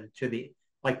right in to the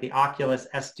Oculus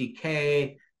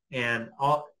SDK and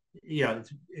all.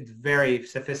 It's very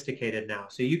sophisticated now.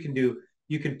 So you can do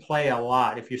you can play a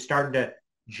lot. If you're starting to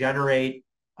generate,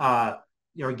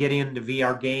 getting into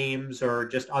VR games or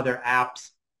just other apps,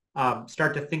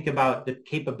 start to think about the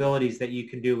capabilities that you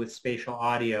can do with spatial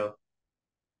audio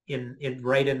in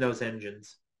right in those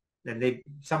engines. And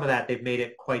some of that they've made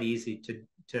it quite easy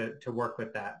to work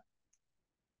with that.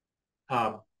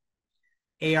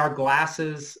 AR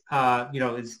glasses,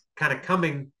 is kind of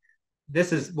coming.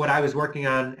 This is what I was working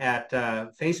on at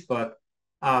Facebook.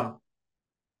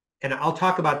 And I'll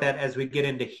talk about that as we get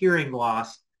into hearing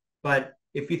loss. But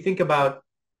if you think about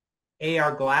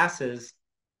AR glasses,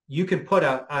 you can put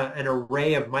an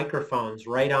array of microphones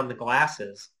right on the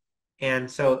glasses. And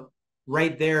so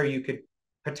right there, you could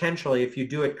potentially, if you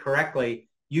do it correctly,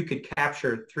 you could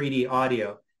capture 3D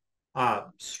audio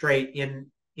straight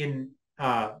on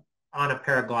a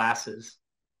pair of glasses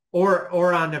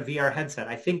or on a VR headset.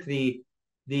 I think the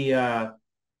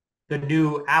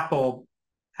new Apple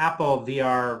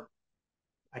VR,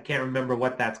 I can't remember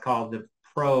what that's called, the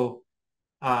Pro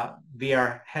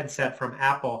VR headset from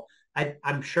Apple.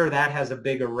 I'm sure that has a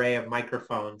big array of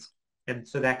microphones, and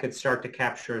so that could start to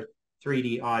capture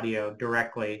 3D audio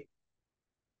directly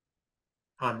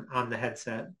on the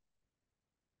headset.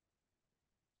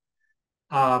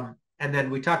 And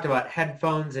then we talked about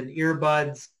headphones and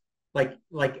earbuds, like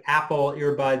Apple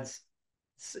earbuds.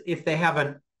 If they have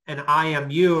an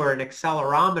IMU or an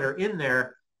accelerometer in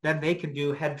there, then they can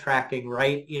do head tracking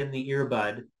right in the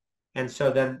earbud. And so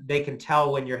then they can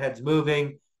tell when your head's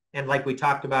moving. And like we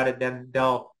talked about it, then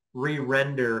they'll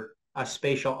re-render a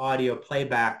spatial audio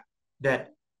playback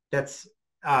that's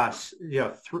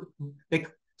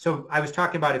so I was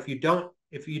talking about if you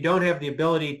don't have the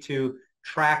ability to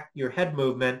track your head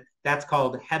movement, that's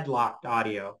called head-locked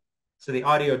audio. So the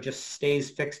audio just stays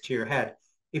fixed to your head.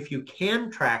 If you can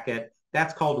track it,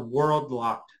 that's called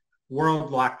world-locked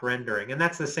rendering. And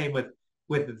that's the same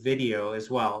with video as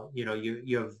well.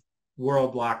 You have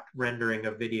world-locked rendering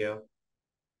of video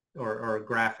or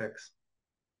graphics.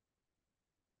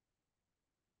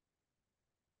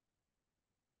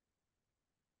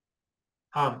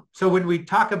 So when we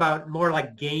talk about more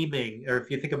like gaming, or if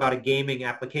you think about a gaming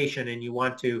application and you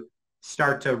want to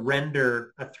start to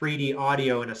render a 3D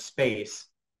audio in a space,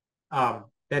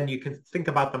 then you can think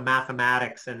about the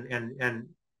mathematics and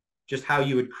just how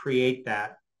you would create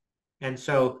that. And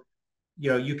so,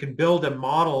 you can build a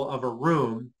model of a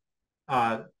room,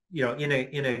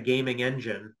 in a gaming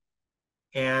engine.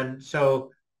 And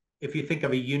so if you think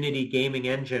of a Unity gaming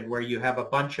engine where you have a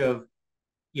bunch of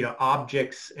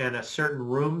objects and a certain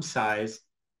room size,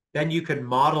 then you could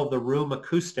model the room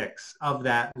acoustics of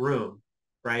that room,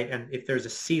 right? And if there's a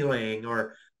ceiling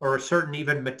or a certain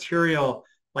even material,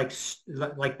 like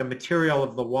the material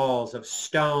of the walls of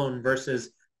stone versus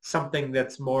something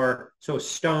that's more, so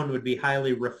stone would be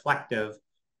highly reflective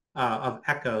of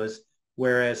echoes,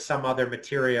 whereas some other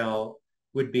material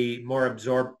would be more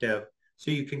absorptive. So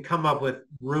you can come up with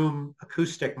room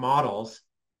acoustic models,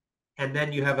 and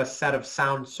then you have a set of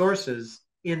sound sources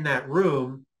in that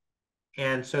room.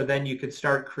 And so then you could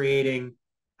start creating,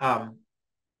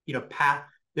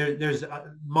 there's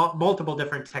multiple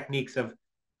different techniques of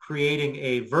creating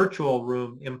a virtual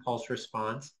room impulse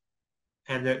response.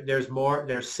 And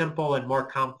there's simple and more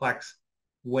complex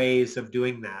ways of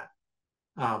doing that.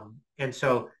 And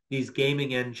so these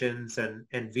gaming engines and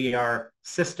VR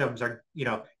systems are,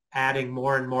 adding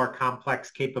more and more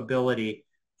complex capability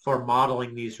for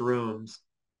modeling these rooms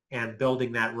and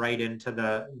building that right into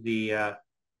the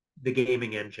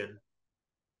gaming engine.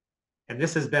 And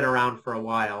this has been around for a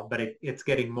while, but it's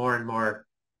getting more and more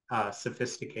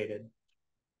sophisticated.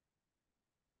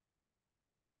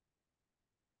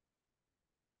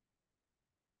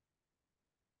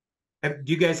 Do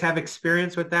you guys have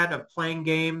experience with that, of playing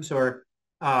games, or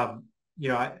have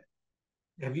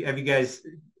you guys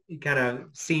kind of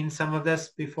seen some of this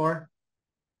before?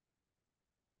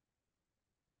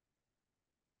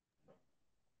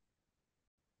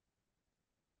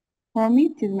 For me,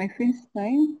 it is my first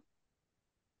time.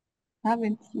 I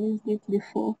haven't used it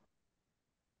before.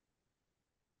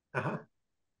 Uh-huh.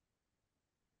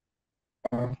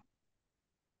 Uh,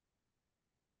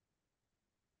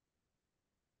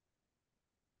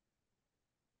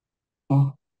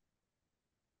 uh,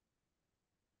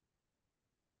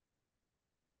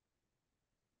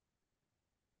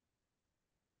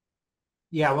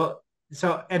 Yeah, well,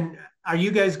 so, and are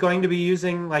you guys going to be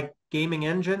using like gaming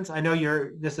engines? I know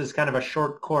this is kind of a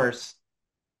short course.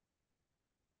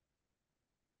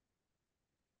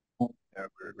 yeah,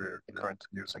 we're currently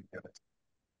using Unity.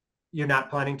 You're not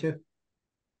planning to?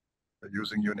 We're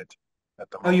using Unity at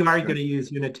the Oh, you moment. are going to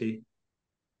use Unity.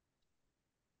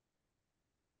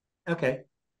 Okay.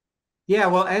 Yeah,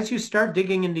 well, as you start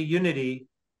digging into Unity,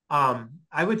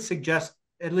 I would suggest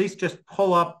at least just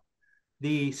pull up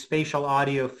the spatial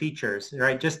audio features,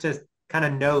 right? Just to kind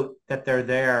of note that they're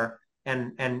there,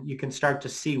 and you can start to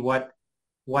see what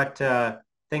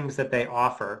things that they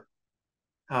offer.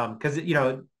 Because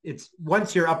it's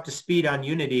once you're up to speed on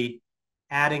Unity,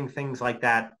 adding things like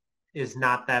that is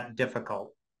not that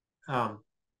difficult. Um,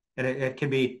 and it can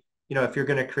be, if you're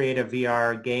going to create a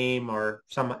VR game or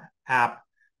some app,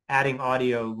 adding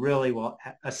audio really will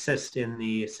assist in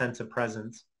the sense of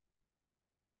presence.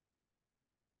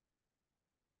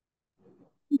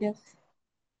 Yes.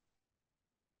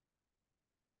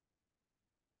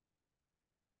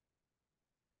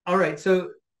 All right,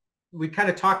 so we kind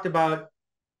of talked about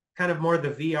kind of more the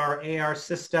VR, AR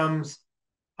systems.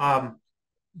 Um,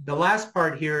 the last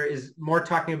part here is more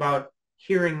talking about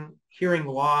hearing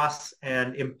loss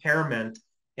and impairment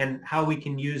and how we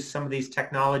can use some of these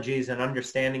technologies and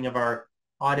understanding of our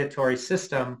auditory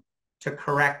system to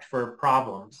correct for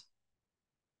problems.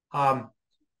 And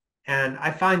I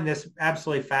find this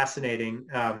absolutely fascinating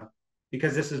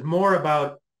because this is more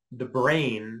about the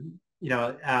brain,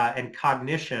 and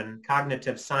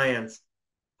cognitive science.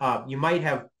 You might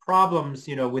have problems,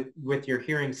 with your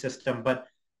hearing system, but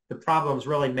the problems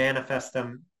really manifest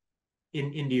them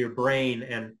into your brain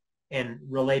and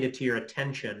related to your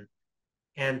attention.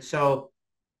 And so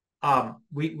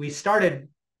we started,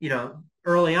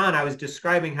 early on, I was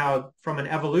describing how from an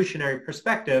evolutionary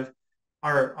perspective,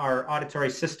 our auditory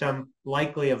system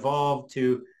likely evolved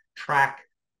to track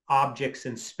objects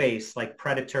in space, like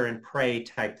predator and prey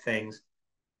type things.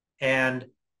 And,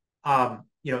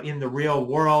 in the real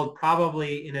world,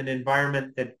 probably in an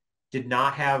environment that did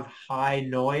not have high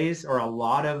noise or a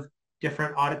lot of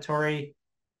different auditory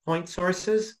point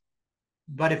sources.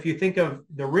 But if you think of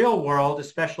the real world,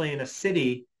 especially in a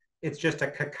city, it's just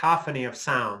a cacophony of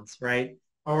sounds, right?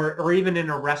 Or even in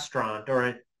a restaurant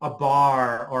or a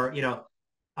bar or,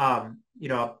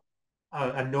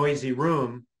 a noisy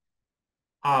room.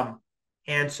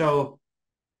 And so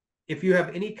if you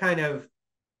have any kind of,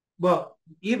 well,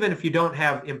 even if you don't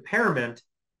have impairment,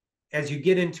 as you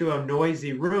get into a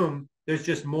noisy room, there's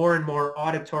just more and more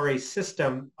auditory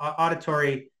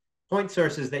point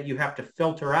sources that you have to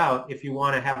filter out if you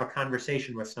want to have a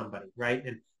conversation with somebody, right?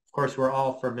 And of course, we're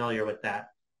all familiar with that.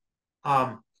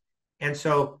 And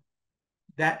so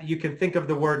that you can think of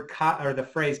the word or the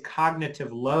phrase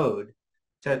cognitive load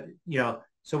to,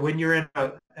 so when you're in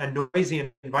a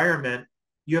noisy environment,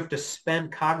 you have to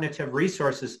spend cognitive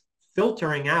resources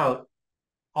filtering out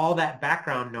all that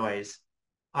background noise.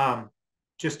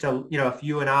 Just to, if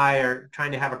you and I are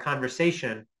trying to have a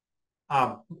conversation,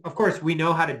 of course, we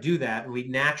know how to do that, and we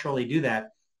naturally do that.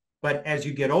 But as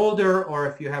you get older, or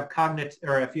if you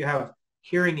have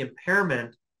hearing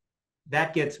impairment,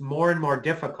 that gets more and more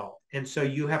difficult. And so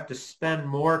you have to spend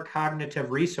more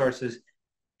cognitive resources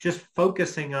just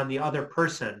focusing on the other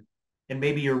person. And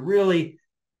maybe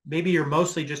you're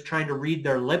mostly just trying to read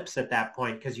their lips at that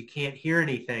point because you can't hear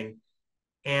anything,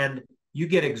 and you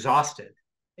get exhausted.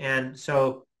 And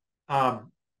so,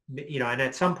 and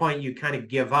at some point you kind of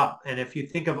give up. And if you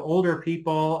think of older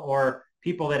people or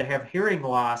people that have hearing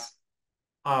loss,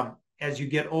 as you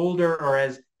get older, or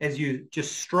as you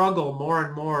just struggle more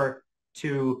and more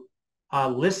to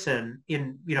listen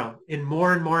in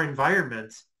more and more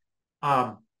environments,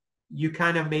 you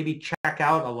kind of maybe check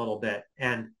out a little bit,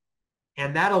 and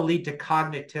that'll lead to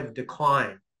cognitive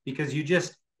decline because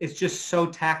it's just so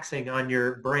taxing on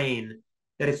your brain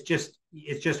that it's just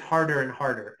harder and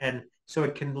harder. And so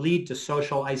it can lead to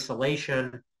social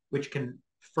isolation, which can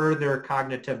further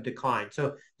cognitive decline.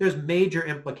 So there's major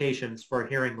implications for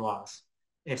hearing loss,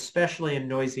 especially in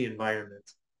noisy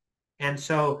environments. And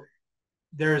so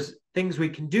there's things we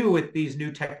can do with these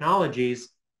new technologies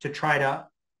to try to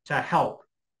help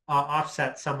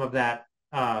offset some of that.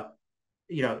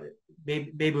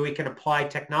 Maybe we can apply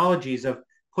technologies of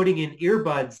putting in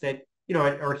earbuds that,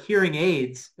 or hearing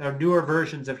aids, or newer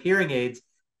versions of hearing aids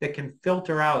that can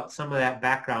filter out some of that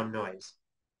background noise.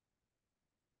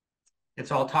 And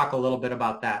so I'll talk a little bit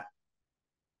about that.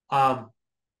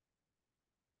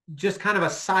 Just kind of a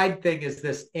side thing is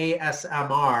this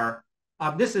ASMR.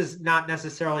 This is not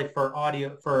necessarily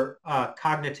for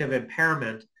cognitive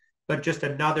impairment, but just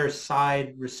another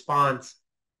side response,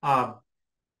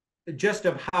 just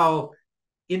of how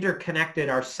interconnected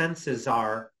our senses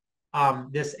are.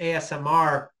 This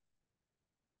ASMR,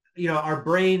 our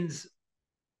brains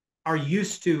are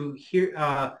used to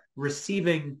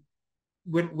receiving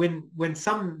when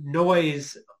some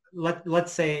noise,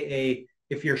 let's say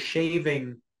if you're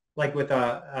shaving, like with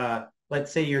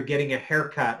let's say you're getting a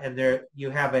haircut and there you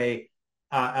have a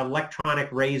electronic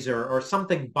razor or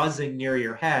something buzzing near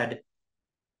your head,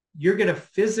 you're going to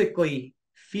physically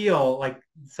feel like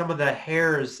some of the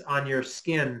hairs on your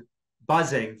skin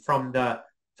buzzing from the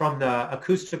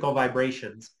acoustical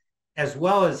vibrations, as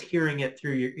well as hearing it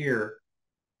through your ear.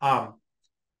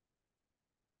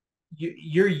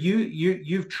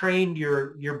 You've trained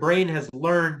your brain has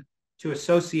learned to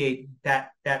associate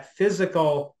that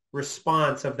physical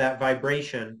response of that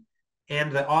vibration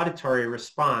and the auditory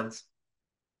response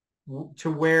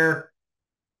to where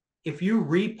if you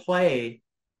replay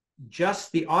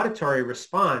just the auditory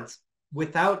response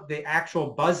without the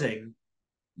actual buzzing,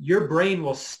 your brain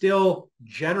will still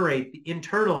generate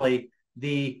internally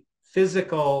the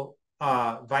physical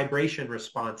vibration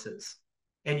responses.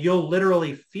 And you'll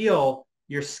literally feel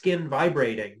your skin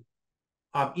vibrating,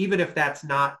 even if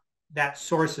that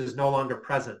source is no longer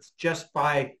present, just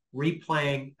by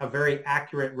replaying a very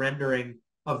accurate rendering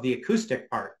of the acoustic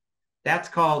part. That's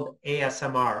called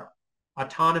ASMR,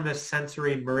 Autonomous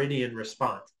Sensory Meridian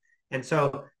Response. And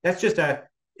so that's just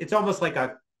it's almost like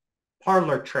a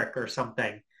parlor trick or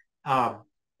something. But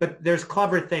there's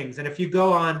clever things. And if you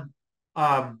go on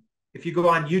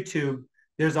YouTube,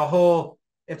 there's a whole,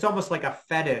 it's almost like a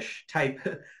fetish type,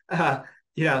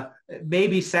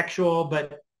 maybe sexual,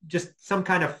 but just some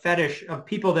kind of fetish of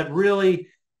people that really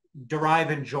derive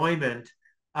enjoyment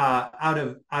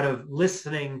out of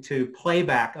listening to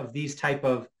playback of these type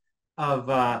of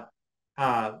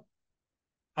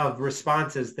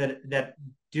responses that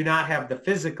do not have the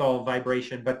physical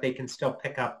vibration, but they can still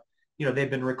pick up. They've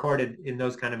been recorded in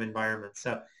those kind of environments.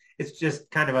 So it's just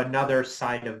kind of another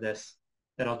side of this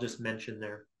that I'll just mention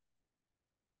there.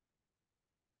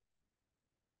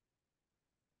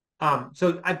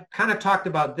 So I've kind of talked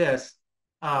about this.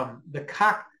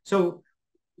 So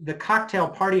the cocktail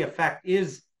party effect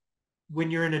is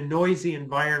when you're in a noisy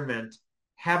environment,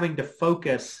 having to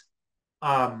focus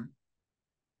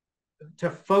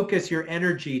your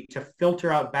energy to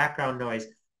filter out background noise.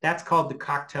 That's called the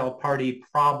cocktail party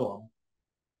problem.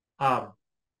 And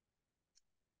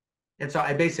so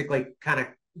I basically kind of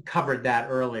covered that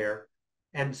earlier.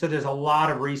 And so there's a lot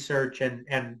of research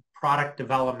and product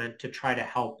development to try to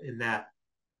help in that.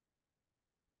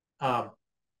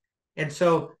 And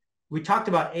so we talked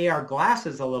about AR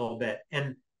glasses a little bit.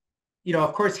 And,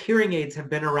 of course, hearing aids have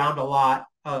been around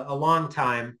a long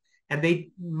time. And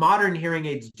modern hearing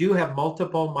aids do have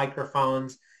multiple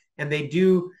microphones, and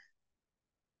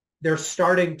they're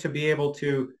starting to be able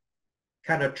to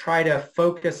kind of try to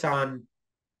focus on,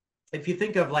 if you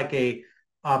think of like a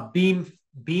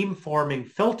beam forming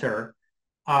filter,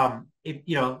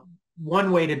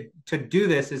 one way to do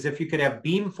this is if you could have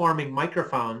beam forming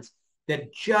microphones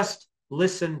that just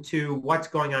listen to what's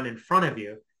going on in front of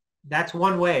you. That's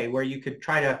one way where you could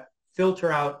try to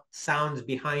filter out sounds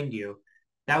behind you.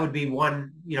 That would be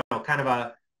one, kind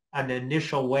of an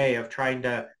initial way of trying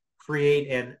to create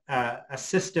an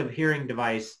assistive hearing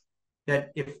device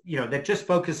that that just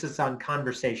focuses on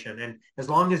conversation. And as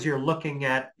long as you're looking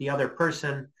at the other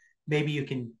person, maybe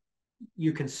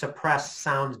you can suppress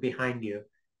sounds behind you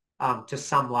to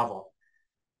some level.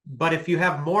 But if you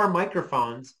have more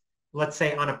microphones, let's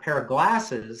say on a pair of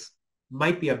glasses,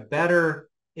 might be a better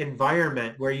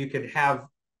environment where you could have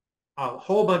a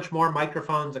whole bunch more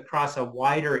microphones across a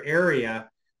wider area.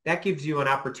 That gives you an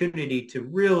opportunity to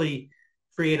really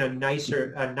create a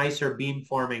nicer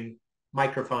beam-forming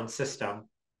microphone system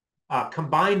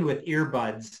combined with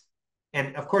earbuds.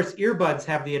 And of course, earbuds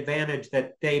have the advantage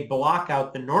that they block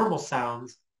out the normal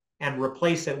sounds and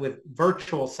replace it with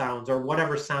virtual sounds or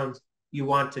whatever sounds you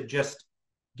want to just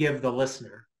give the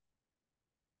listener.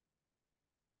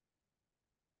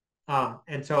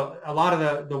 And so a lot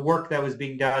of the work that was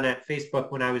being done at Facebook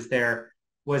when I was there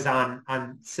was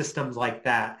on systems like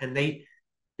that. And they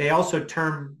also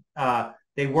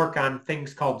they work on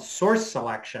things called source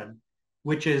selection,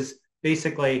 which is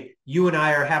basically you and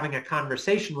I are having a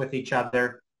conversation with each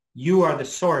other. You are the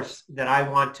source that I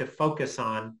want to focus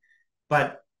on,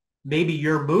 but maybe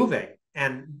you're moving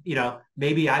and,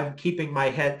 maybe I'm keeping my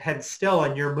head still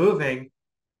and you're moving.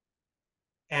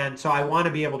 And so I want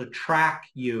to be able to track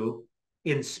you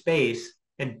in space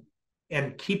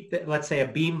and keep, let's say, a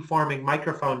beam-forming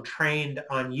microphone trained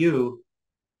on you,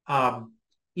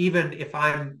 even if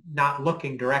I'm not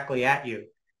looking directly at you.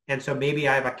 And so maybe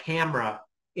I have a camera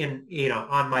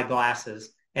on my glasses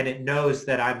and it knows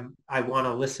that I want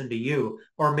to listen to you.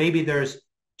 Or maybe there's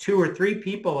two or three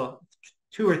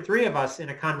of us in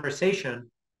a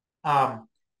conversation, and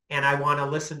I want to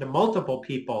listen to multiple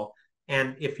people.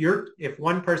 And if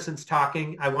one person's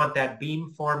talking, I want that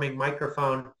beam forming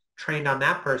microphone trained on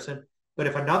that person. But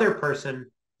if another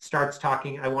person starts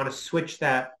talking, I want to switch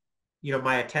that,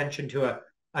 my attention to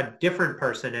a different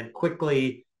person and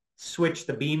quickly switch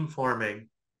the beamforming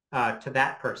to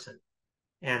that person.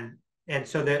 And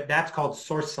so that's called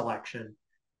source selection.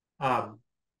 Um,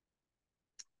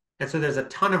 and so there's a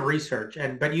ton of research,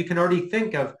 but you can already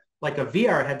think of like a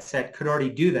VR headset could already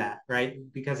do that, right?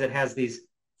 Because it has these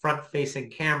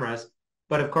front-facing cameras.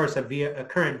 But of course, a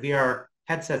current VR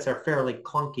headsets are fairly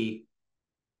clunky.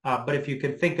 But if you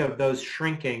can think of those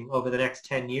shrinking over the next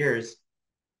 10 years,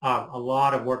 a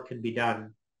lot of work can be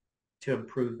done to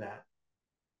improve that.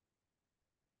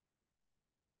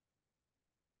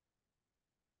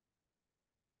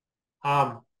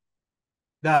 I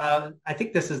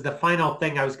think this is the final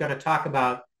thing I was going to talk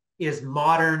about is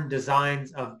modern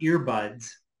designs of earbuds.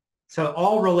 So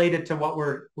all related to what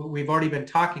we've already been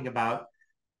talking about,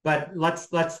 but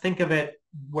let's think of it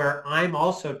where I'm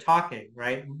also talking,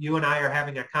 right? You and I are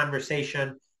having a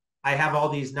conversation. I have all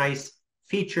these nice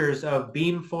features of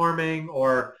beamforming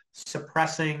or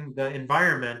suppressing the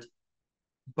environment,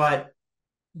 but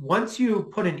once you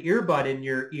put an earbud in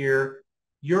your ear,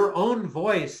 your own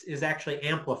voice is actually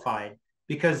amplified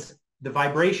because the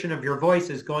vibration of your voice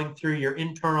is going through your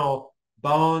internal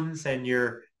bones and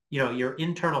your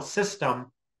internal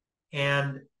system.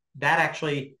 And that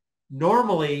actually,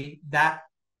 normally that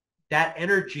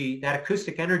energy, that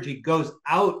acoustic energy goes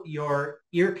out your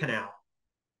ear canal.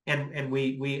 And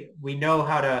we know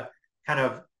how to kind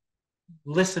of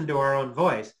listen to our own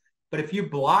voice. But if you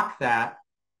block that,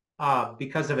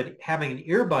 because of it having an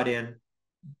earbud in,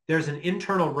 there's an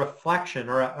internal reflection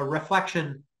or a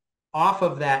reflection off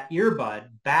of that earbud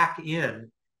back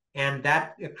in, and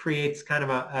that creates kind of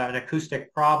an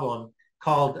acoustic problem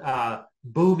called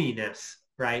boominess,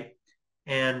 right?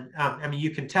 And I mean,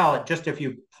 you can tell it just if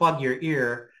you plug your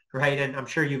ear, right? And I'm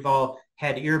sure you've all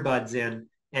had earbuds in,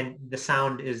 and the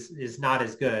sound is not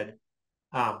as good.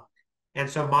 And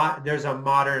so there's a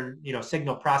modern,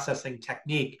 signal processing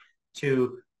technique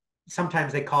to,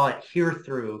 sometimes they call it hear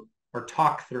through or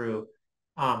talk through,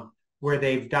 where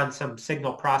they've done some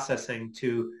signal processing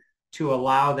to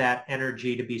allow that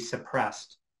energy to be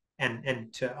suppressed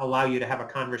and to allow you to have a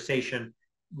conversation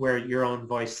where your own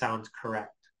voice sounds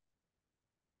correct.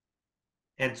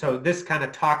 And so this kind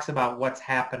of talks about what's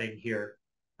happening here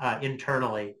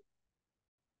internally.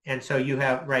 And so you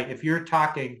have, right, if you're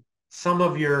talking, some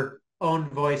of your own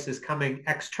voice is coming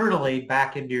externally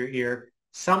back into your ear.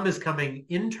 Some is coming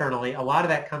internally. A lot of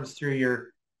that comes through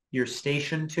your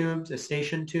station tubes,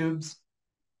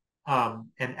 and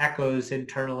echoes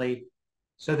internally.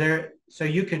 So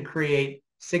you can create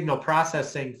signal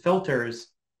processing filters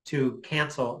to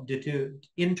do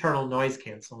internal noise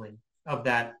canceling of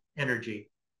that energy.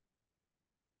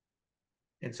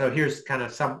 And so here's kind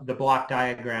of the block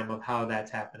diagram of how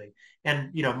that's happening.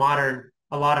 And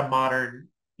a lot of modern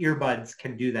earbuds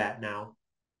can do that now.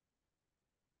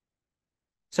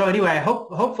 So anyway,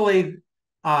 hopefully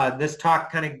this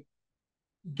talk kind of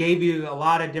gave you a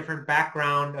lot of different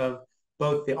background of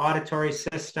both the auditory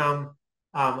system,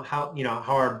 how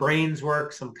our brains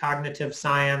work, some cognitive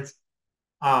science,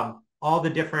 all the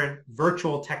different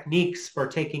virtual techniques for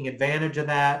taking advantage of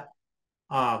that,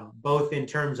 both in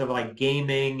terms of like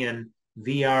gaming and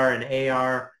VR and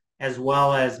AR, as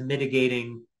well as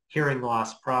mitigating hearing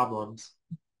loss problems.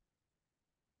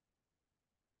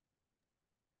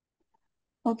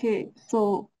 Okay,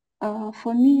 so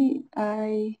for me,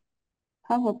 I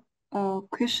have a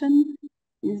question.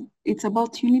 It's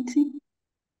about Unity.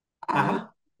 I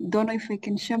don't know if I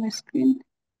can share my screen.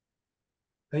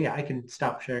 Oh yeah, I can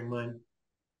stop sharing mine.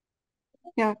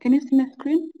 Yeah, can you see my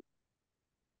screen?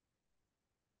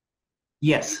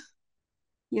 Yes.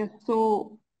 Yeah,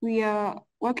 so we are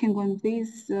working on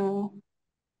these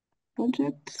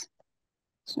projects.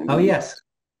 Sorry. Oh yes.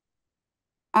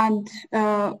 And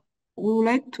we would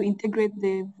like to integrate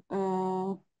the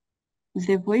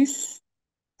voice.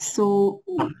 So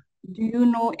do you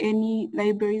know any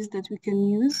libraries that we can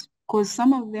use? Because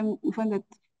some of them we find that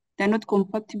they're not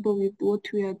compatible with what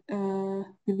we are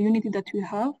with the Unity that we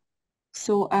have.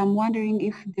 So I'm wondering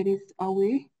if there is a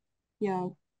way,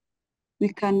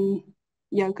 we can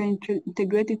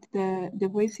integrate it the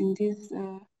voice in this.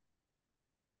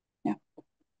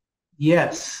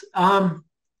 Yes.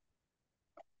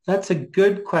 That's a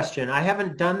good question. I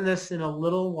haven't done this in a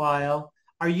little while.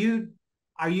 Are you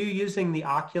using the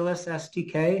Oculus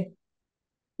SDK?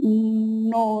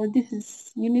 No, this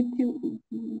is Unity.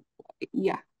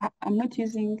 Yeah, I'm not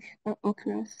using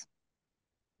Oculus.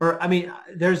 Or I mean,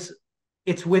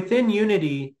 it's within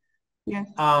Unity. Yes.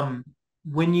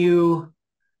 When you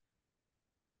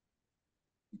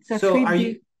It's a so 3D, are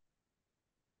you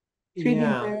 3D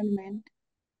yeah. environment.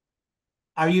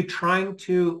 are you trying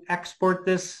to export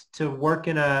this to work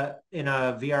in a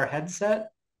VR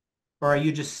headset, or are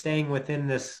you just staying within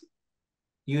this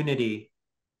Unity?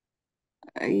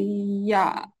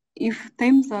 Yeah, if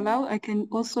times allow, I can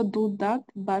also do that.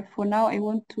 But for now, I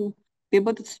want to be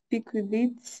able to speak with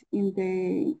it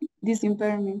in this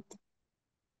environment.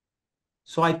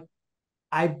 So I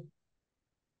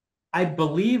I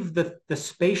believe that the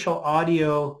spatial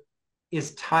audio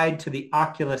is tied to the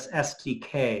Oculus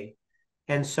SDK.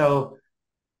 And so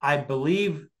I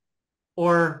believe,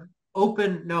 or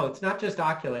open, no, it's not just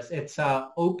Oculus, it's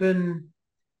open,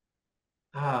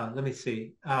 let me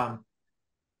see.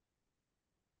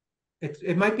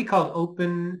 It might be called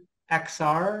Open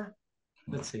XR.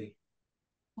 Let's see.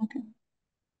 Okay.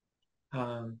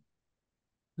 I'm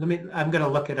going to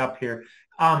look it up here.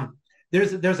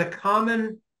 There's a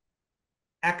common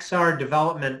XR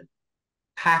development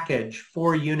package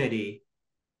for Unity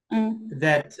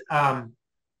that,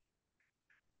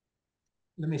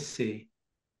 let me see.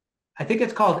 I think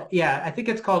it's called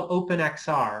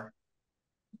OpenXR.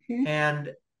 Okay.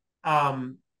 And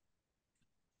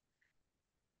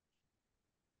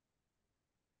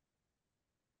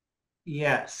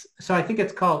yes, so I think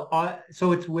it's called,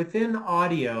 so it's within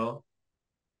audio.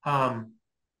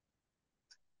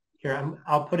 Here,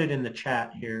 I'll put it in the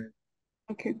chat here.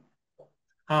 Okay.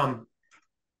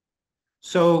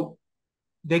 So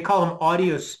they call them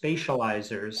audio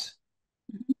spatializers.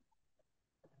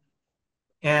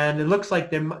 And it looks like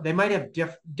they might have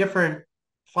different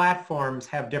platforms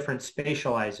have different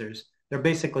spatializers. They're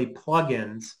basically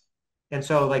plugins. And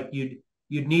so like you'd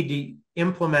need to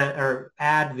implement or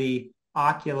add the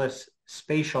Oculus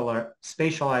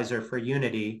spatializer for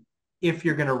Unity if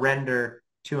you're going to render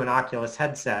to an Oculus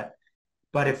headset.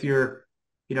 But if you're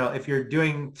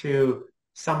doing to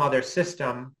some other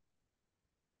system,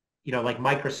 like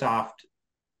Microsoft,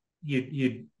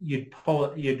 you'd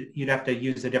have to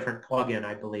use a different plugin,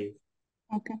 I believe.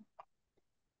 Okay.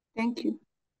 Thank you.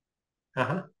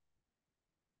 And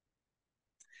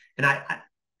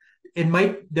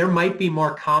there might be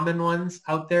more common ones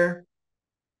out there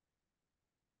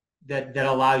that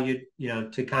allow you,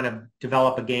 to kind of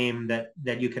develop a game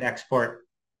that you could export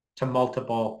to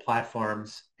multiple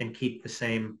platforms and keep the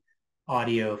same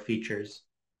audio features.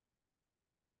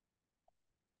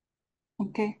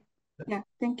 Okay. Yeah,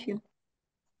 thank you.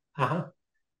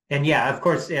 And yeah, of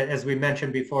course, as we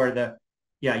mentioned before,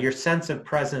 your sense of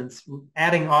presence,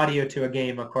 adding audio to a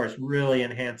game, of course, really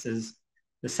enhances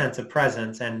the sense of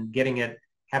presence, and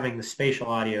having the spatial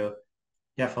audio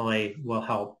definitely will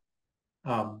help.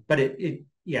 But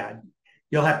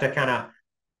you'll have to kind of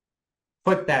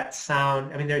put that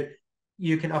sound. I mean,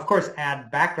 you can, of course, add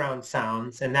background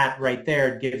sounds, and that right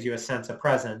there gives you a sense of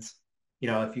presence.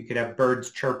 If you could have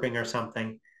birds chirping or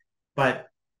something, but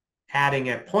adding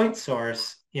a point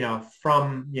source,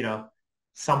 from,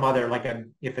 some other,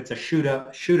 if it's a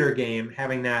shooter game,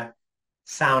 having that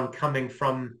sound coming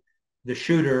from the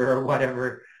shooter or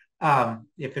whatever,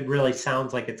 if it really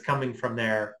sounds like it's coming from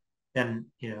there, then,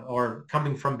 or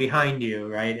coming from behind you,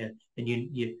 right? And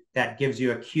you that gives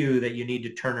you a cue that you need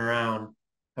to turn around.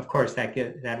 Of course,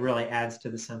 that really adds to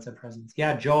the sense of presence.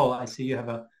 Yeah, Joel, I see you have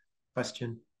a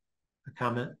question, a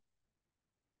comment.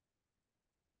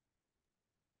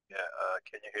 Yeah,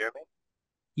 can you hear me?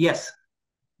 Yes.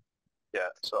 Yeah,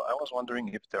 so I was wondering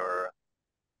if there are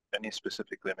any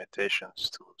specific limitations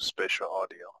to spatial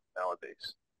audio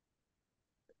nowadays,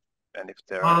 and if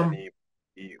there are any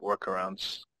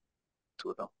workarounds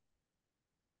to them.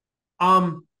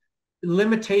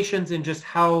 Limitations in just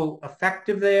how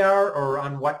effective they are, or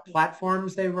on what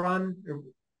platforms they run?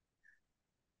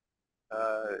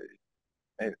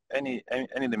 Any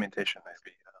limitation,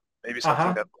 maybe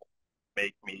something that will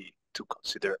make me to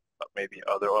consider maybe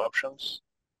other options.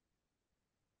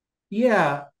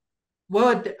 Yeah,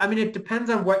 well, it depends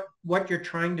on what you're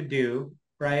trying to do,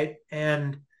 right?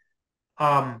 And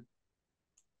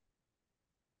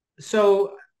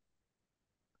so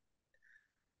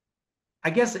I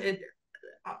guess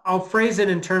I'll phrase it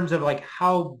in terms of like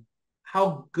how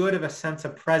good of a sense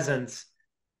of presence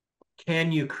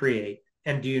can you create,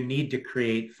 and do you need to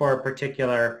create for a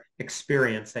particular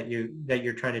experience that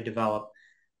you're trying to develop.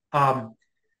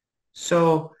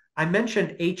 So I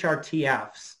mentioned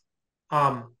HRTFs.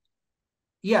 I'll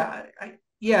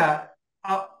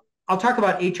talk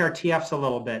about HRTFs a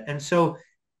little bit. And so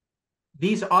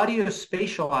these audio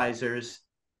spatializers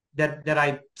that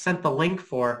I sent the link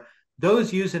for,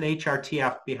 those use an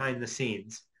HRTF behind the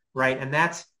scenes, right? And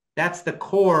that's the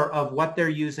core of what they're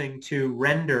using to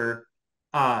render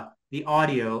the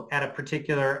audio at a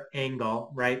particular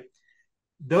angle, right?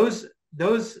 Those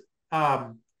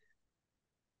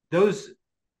those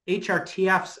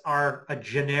HRTFs are a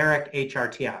generic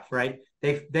HRTF, right?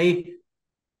 They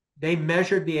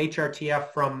measured the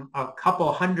HRTF from a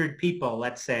couple hundred people,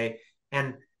 let's say,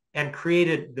 and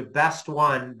created the best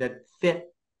one that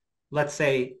fit, let's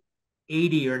say,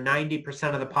 80 or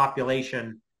 90% of the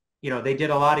population. They did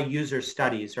a lot of user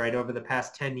studies, right, over the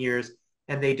past 10 years,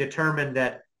 and they determined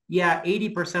that, yeah,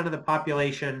 80% of the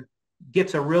population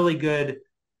gets a really good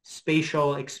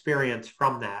spatial experience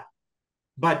from that.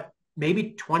 But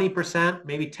maybe 20%,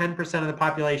 maybe 10% of the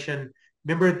population,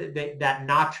 remember that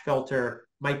notch filter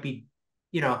might be,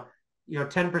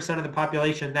 10% of the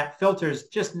population, that filter is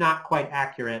just not quite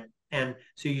accurate. And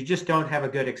so you just don't have a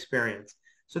good experience.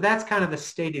 So that's kind of the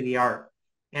state of the art.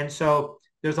 And so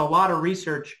there's a lot of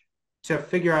research to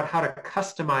figure out how to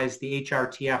customize the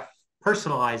HRTF,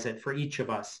 personalize it for each of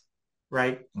us,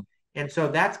 right? And so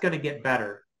that's going to get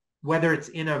better, whether it's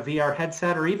in a VR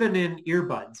headset or even in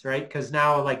earbuds, right? Because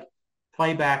now, like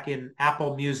Playback in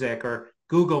Apple Music or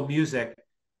Google Music,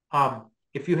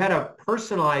 if you had a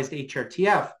personalized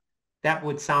HRTF, that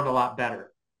would sound a lot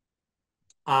better.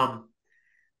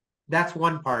 That's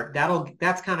one part.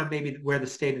 That's kind of maybe where the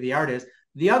state of the art is.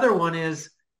 The other one is,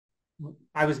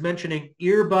 I was mentioning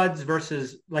earbuds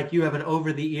versus, like, you have an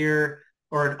over-the-ear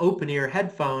or an open-ear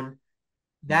headphone.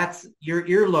 That's your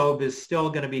earlobe is still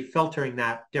going to be filtering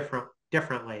that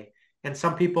differently. And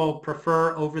some people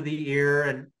prefer over-the-ear,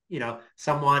 and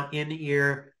some want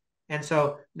in-ear. And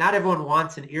so not everyone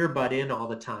wants an earbud in all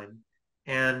the time.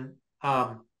 And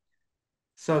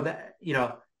so that,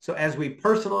 so as we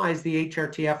personalize the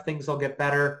HRTF, things will get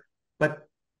better. But,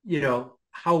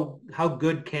 how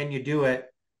good can you do it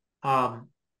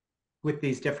with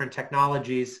these different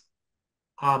technologies?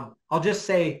 I'll just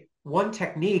say one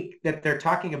technique that they're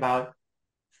talking about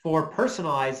for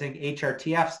personalizing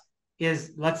HRTFs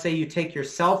is, let's say you take your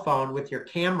cell phone with your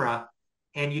camera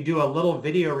and you do a little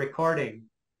video recording,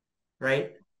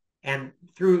 right? And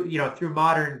through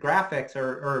modern graphics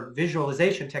or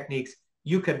visualization techniques,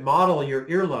 you could model your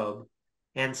earlobe.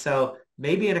 And so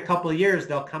maybe in a couple of years,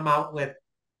 they'll come out with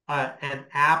an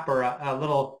app or a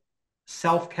little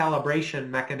self-calibration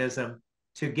mechanism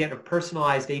to get a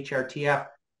personalized HRTF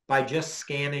by just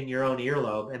scanning your own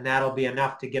earlobe. And that'll be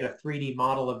enough to get a 3D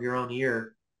model of your own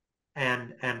ear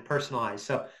and personalize.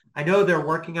 So I know they're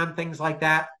working on things like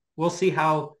that. We'll see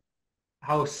how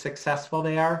successful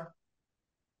they are.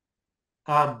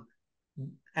 And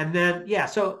then, yeah,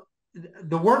 so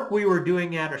the work we were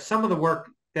doing or some of the work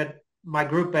that my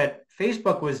group at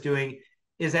Facebook was doing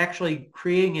is actually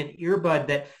creating an earbud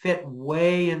that fit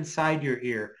way inside your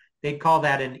ear. They call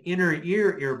that an inner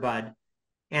ear earbud.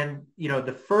 And,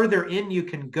 the further in you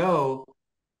can go,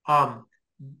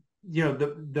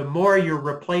 the more you're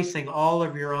replacing all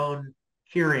of your own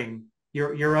hearing,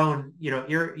 your own,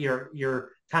 your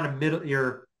kind of middle,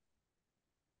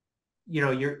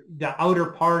 the outer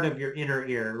part of your inner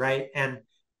ear, right? And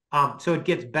so it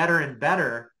gets better and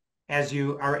better as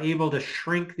you are able to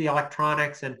shrink the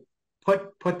electronics and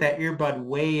put that earbud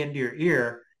way into your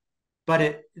ear,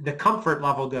 but the comfort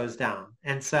level goes down.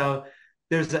 And so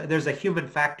there's a human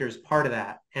factors part of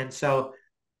that. And so,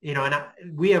 when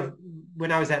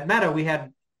I was at Meta,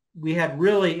 we had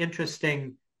really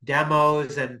interesting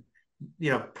demos and,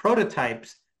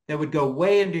 prototypes that would go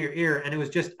way into your ear. And it was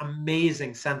just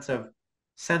amazing sense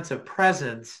of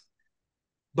presence,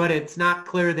 but it's not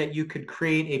clear that you could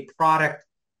create a product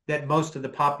that most of the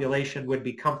population would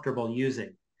be comfortable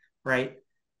using, right?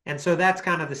 And so that's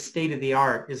kind of the state of the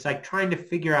art, is like trying to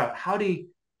figure out how do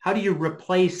you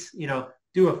replace,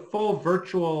 do a full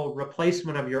virtual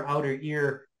replacement of your outer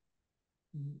ear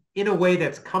in a way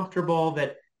that's comfortable,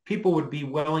 that people would be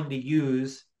willing to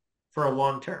use for a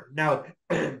long term. Now,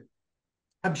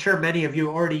 I'm sure many of you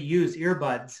already use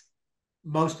earbuds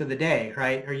most of the day,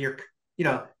 right? Or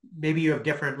maybe you have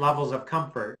different levels of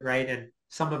comfort, right? And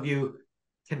some of you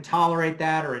can tolerate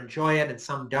that or enjoy it and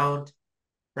some don't,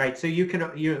 right? So you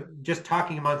just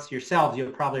talking amongst yourselves,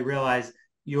 you'll probably realize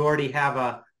you already have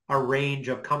a range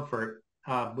of comfort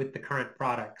with the current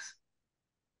products.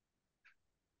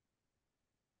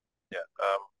 Yeah,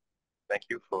 thank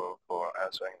you for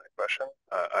answering that question.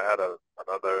 I had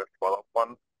another follow-up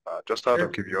one. Just out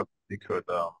of curiosity,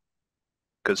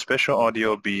 could spatial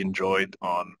audio be enjoyed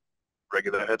on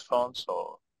regular headphones,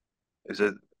 or is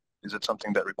it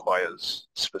something that requires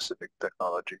specific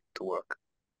technology to work?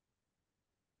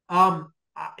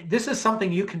 This is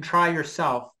something you can try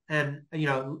yourself, and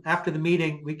after the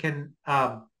meeting, we can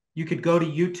you could go to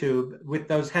YouTube with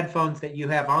those headphones that you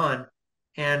have on,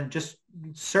 and just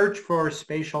search for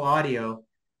spatial audio,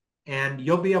 and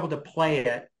you'll be able to play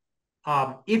it.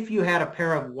 If you had a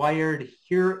pair of wired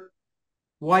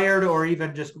wired or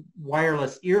even just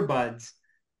wireless earbuds,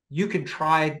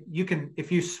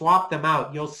 if you swap them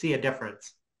out, you'll see a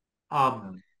difference.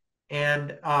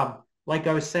 And like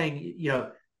I was saying,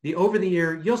 the over the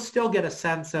ear, you'll still get a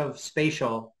sense of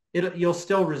spatial. You'll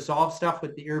still resolve stuff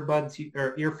with the earbuds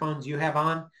or earphones you have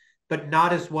on, but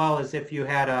not as well as if you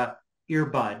had a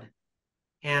earbud.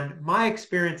 And my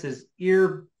experience is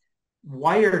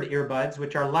wired earbuds,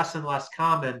 which are less and less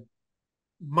common,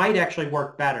 might actually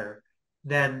work better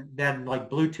than like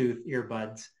Bluetooth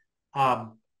earbuds.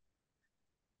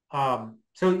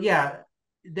 So yeah,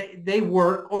 they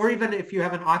work, or even if you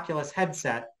have an Oculus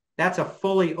headset, that's a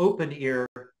fully open ear.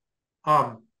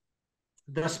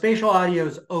 The spatial audio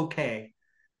is okay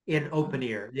in open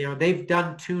ear. They've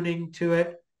done tuning to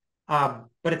it,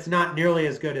 but it's not nearly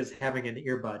as good as having an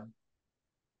earbud.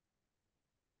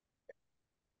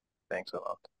 Thanks a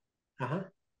lot.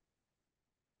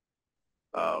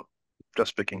 Uh-huh.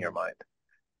 Just picking your mind.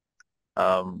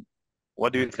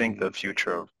 What do you think the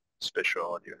future of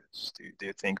spatial audio is? Do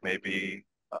you think maybe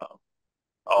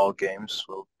all games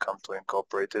will come to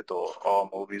incorporate it, or all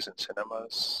movies and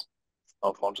cinemas,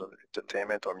 all forms of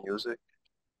entertainment or music?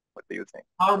 What do you think?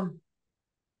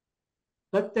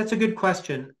 That's a good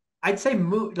question. I'd say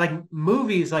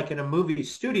movies, like in a movie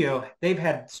studio, they've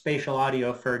had spatial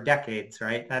audio for decades,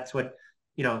 right? That's what,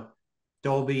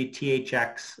 Dolby,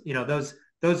 THX,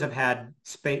 those have had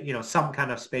some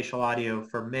kind of spatial audio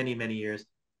for many, many years.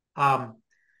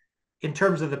 In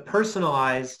terms of the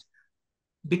personalized,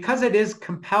 because it is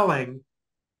compelling,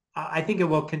 I think it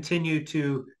will continue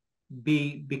to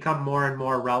become more and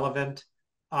more relevant.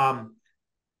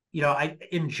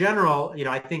 In general,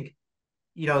 I think,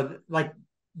 like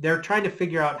they're trying to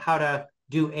figure out how to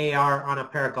do AR on a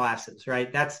pair of glasses,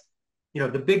 right? That's,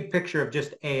 the big picture of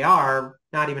just AR,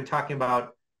 not even talking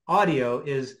about audio,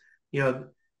 is,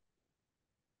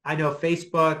 I know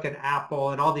Facebook and Apple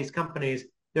and all these companies,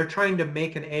 they're trying to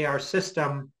make an AR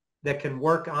system that can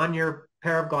work on your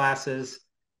pair of glasses,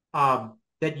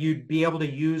 that you'd be able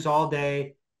to use all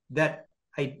day.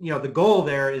 The goal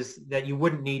there is that you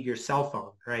wouldn't need your cell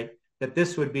phone, right? That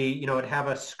this would be, it'd have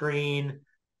a screen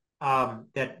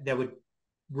that would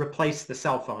replace the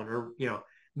cell phone, or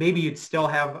maybe you'd still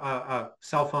have a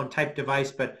cell phone type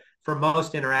device, but for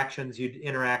most interactions, you'd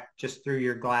interact just through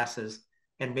your glasses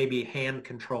and maybe hand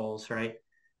controls, right?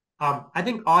 I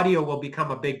think audio will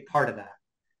become a big part of that.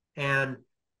 And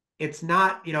it's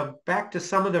not, back to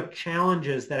some of the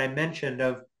challenges that I mentioned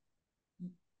of,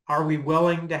 are we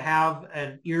willing to have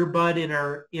an earbud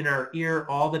in our ear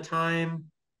all the time?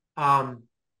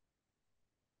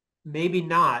 Maybe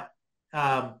not.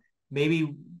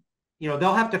 Maybe,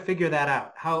 they'll have to figure that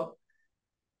out. How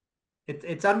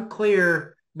it's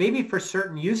unclear, maybe for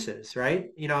certain uses,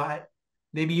 right?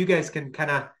 Maybe you guys can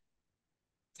kind of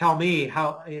tell me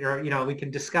how, we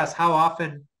can discuss how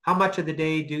much of the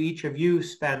day do each of you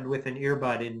spend with an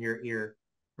earbud in your ear,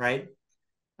 right?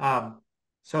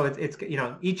 So it's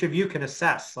each of you can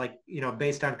assess, like,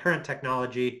 based on current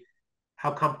technology,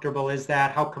 how comfortable is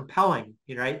that? How compelling,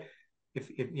 right?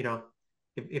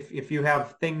 If you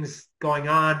have things going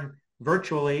on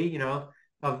virtually,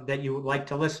 that you like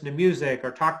to listen to music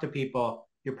or talk to people,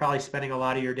 you're probably spending a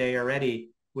lot of your day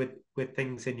already with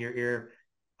things in your ear.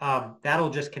 That'll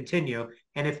just continue.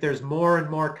 And if there's more and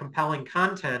more compelling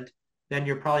content, then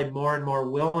you're probably more and more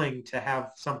willing to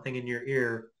have something in your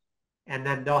ear. And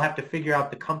then they'll have to figure out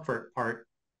the comfort part.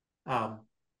 But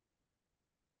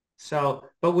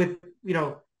with,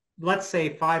 let's say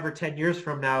 5 or 10 years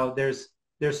from now, there's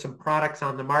some products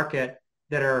on the market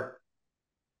that are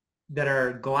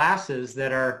glasses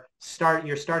that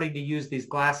you're starting to use these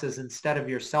glasses instead of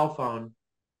your cell phone.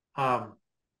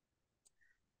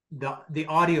 The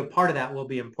audio part of that will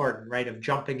be important, right? Of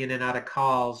jumping in and out of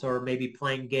calls, or maybe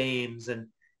playing games, and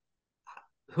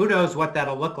who knows what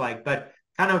that'll look like. But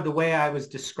kind of the way I was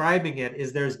describing it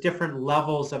is there's different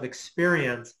levels of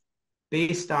experience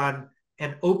based on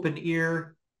an open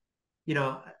ear.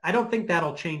 I don't think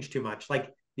that'll change too much.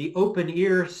 Like the open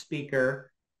ear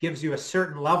speaker gives you a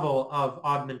certain level of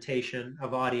augmentation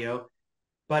of audio.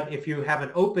 But if you have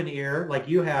an open ear like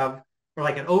you have, or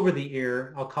like an over the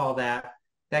ear, I'll call that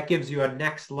gives you a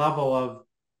next level of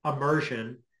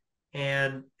immersion,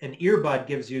 and an earbud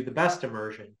gives you the best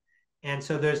immersion. And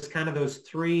so there's kind of those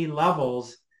 3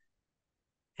 levels,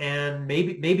 and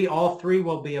maybe all 3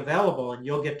 will be available, and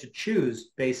you'll get to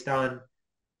choose based on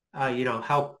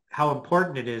how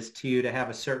important it is to you to have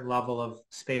a certain level of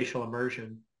spatial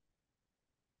immersion.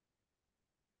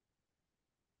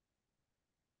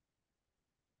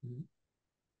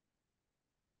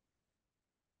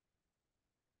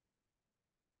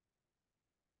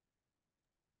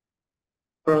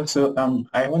 Bro, so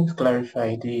I want to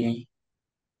clarify the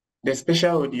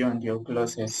spatial audio on the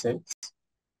Oculus headset.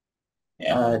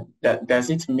 Does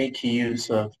it make use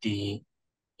of the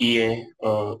ear,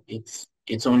 or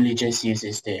it only just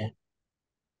uses the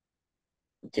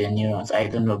neurons? I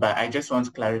don't know, but I just want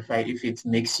to clarify if it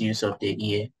makes use of the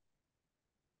ear.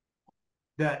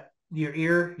 That your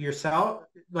ear, yourself,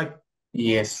 like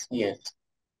Yes.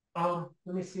 let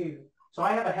me see. So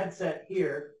I have a headset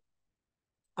here.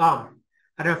 I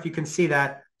don't know if you can see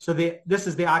that. So this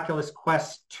is the Oculus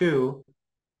Quest 2.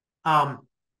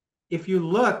 If you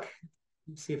look, let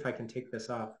me see if I can take this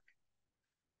off.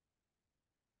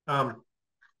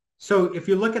 So if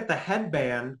you look at the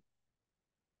headband,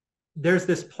 there's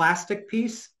this plastic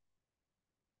piece,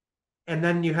 and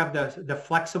then you have the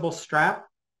flexible strap.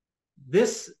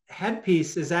 This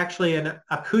headpiece is actually an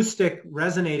acoustic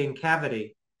resonating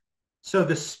cavity. So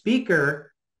the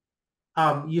speaker,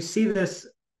 you see this,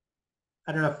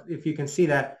 I don't know if you can see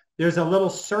that. There's a little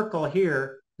circle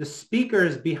here. The speaker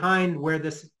is behind where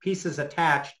this piece is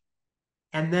attached.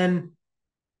 And then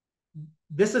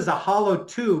this is a hollow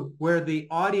tube where the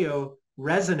audio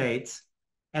resonates.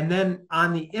 And then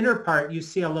on the inner part, you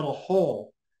see a little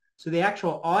hole. So the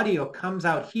actual audio comes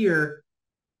out here.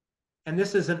 And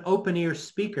this is an open ear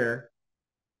speaker.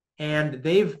 And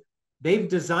they've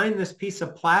designed this piece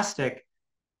of plastic.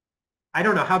 I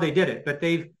don't know how they did it, but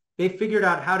they figured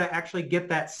out how to actually get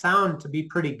that sound to be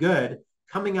pretty good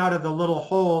coming out of the little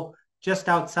hole just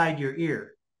outside your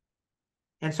ear.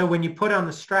 And so when you put on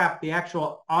the strap, the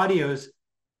actual audio's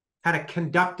kind of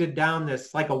conducted down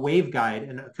this like a waveguide,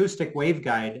 an acoustic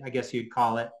waveguide, I guess you'd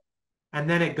call it. And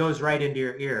then it goes right into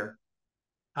your ear.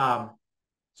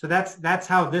 So that's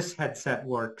how this headset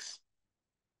works.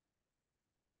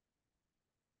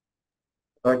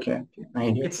 Okay.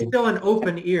 It's still an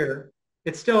open ear.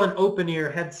 It's still an open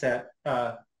ear headset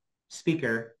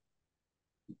speaker.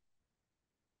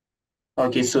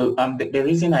 Okay, so the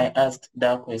reason I asked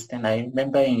that question, I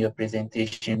remember in your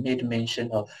presentation you made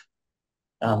mention of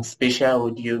spatial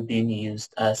audio being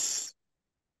used as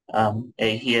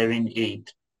a hearing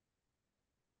aid.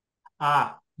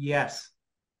 Ah, yes.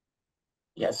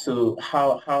 Yeah, so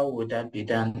how would that be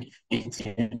done if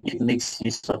it makes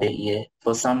use of the ear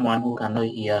for someone who cannot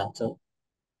hear at all?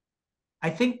 I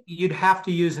think you'd have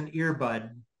to use an earbud.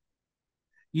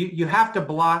 You have to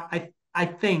block, I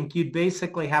think you'd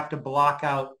basically have to block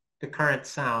out the current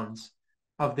sounds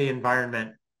of the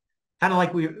environment. Kind of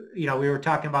like we were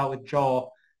talking about with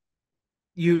Joel.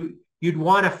 You'd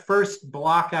want to first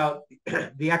block out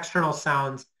the external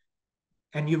sounds,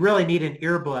 and you really need an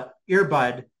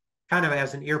earbud kind of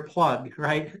as an earplug,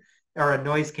 right? Or a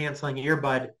noise canceling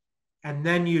earbud. And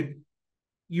then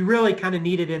you really kind of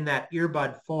need it in that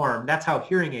earbud form. That's how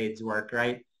hearing aids work,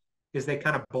 right? Is they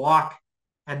kind of block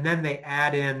and then they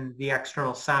add in the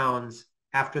external sounds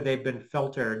after they've been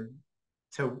filtered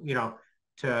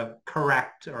to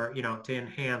correct or, to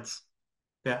enhance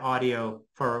the audio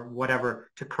for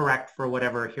whatever, to correct for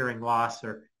whatever hearing loss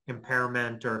or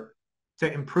impairment or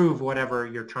to improve whatever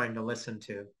you're trying to listen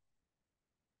to.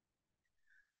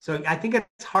 So I think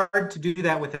it's hard to do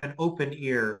that with an open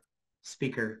ear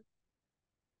speaker.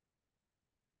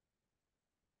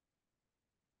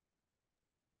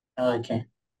 Okay,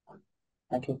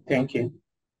 thank you.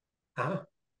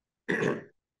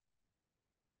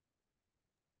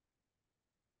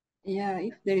 Yeah,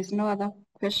 if there is no other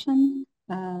question,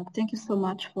 thank you so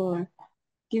much for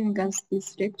giving us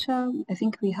this lecture. I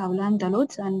think we have learned a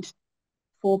lot, and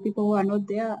for people who are not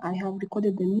there, I have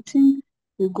recorded the meeting.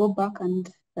 We'll go back and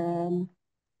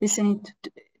listen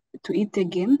to it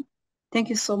again. Thank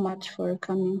you so much for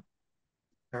coming.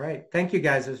 All right. Thank you,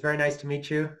 guys. It was very nice to meet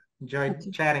you.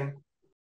 Enjoyed chatting.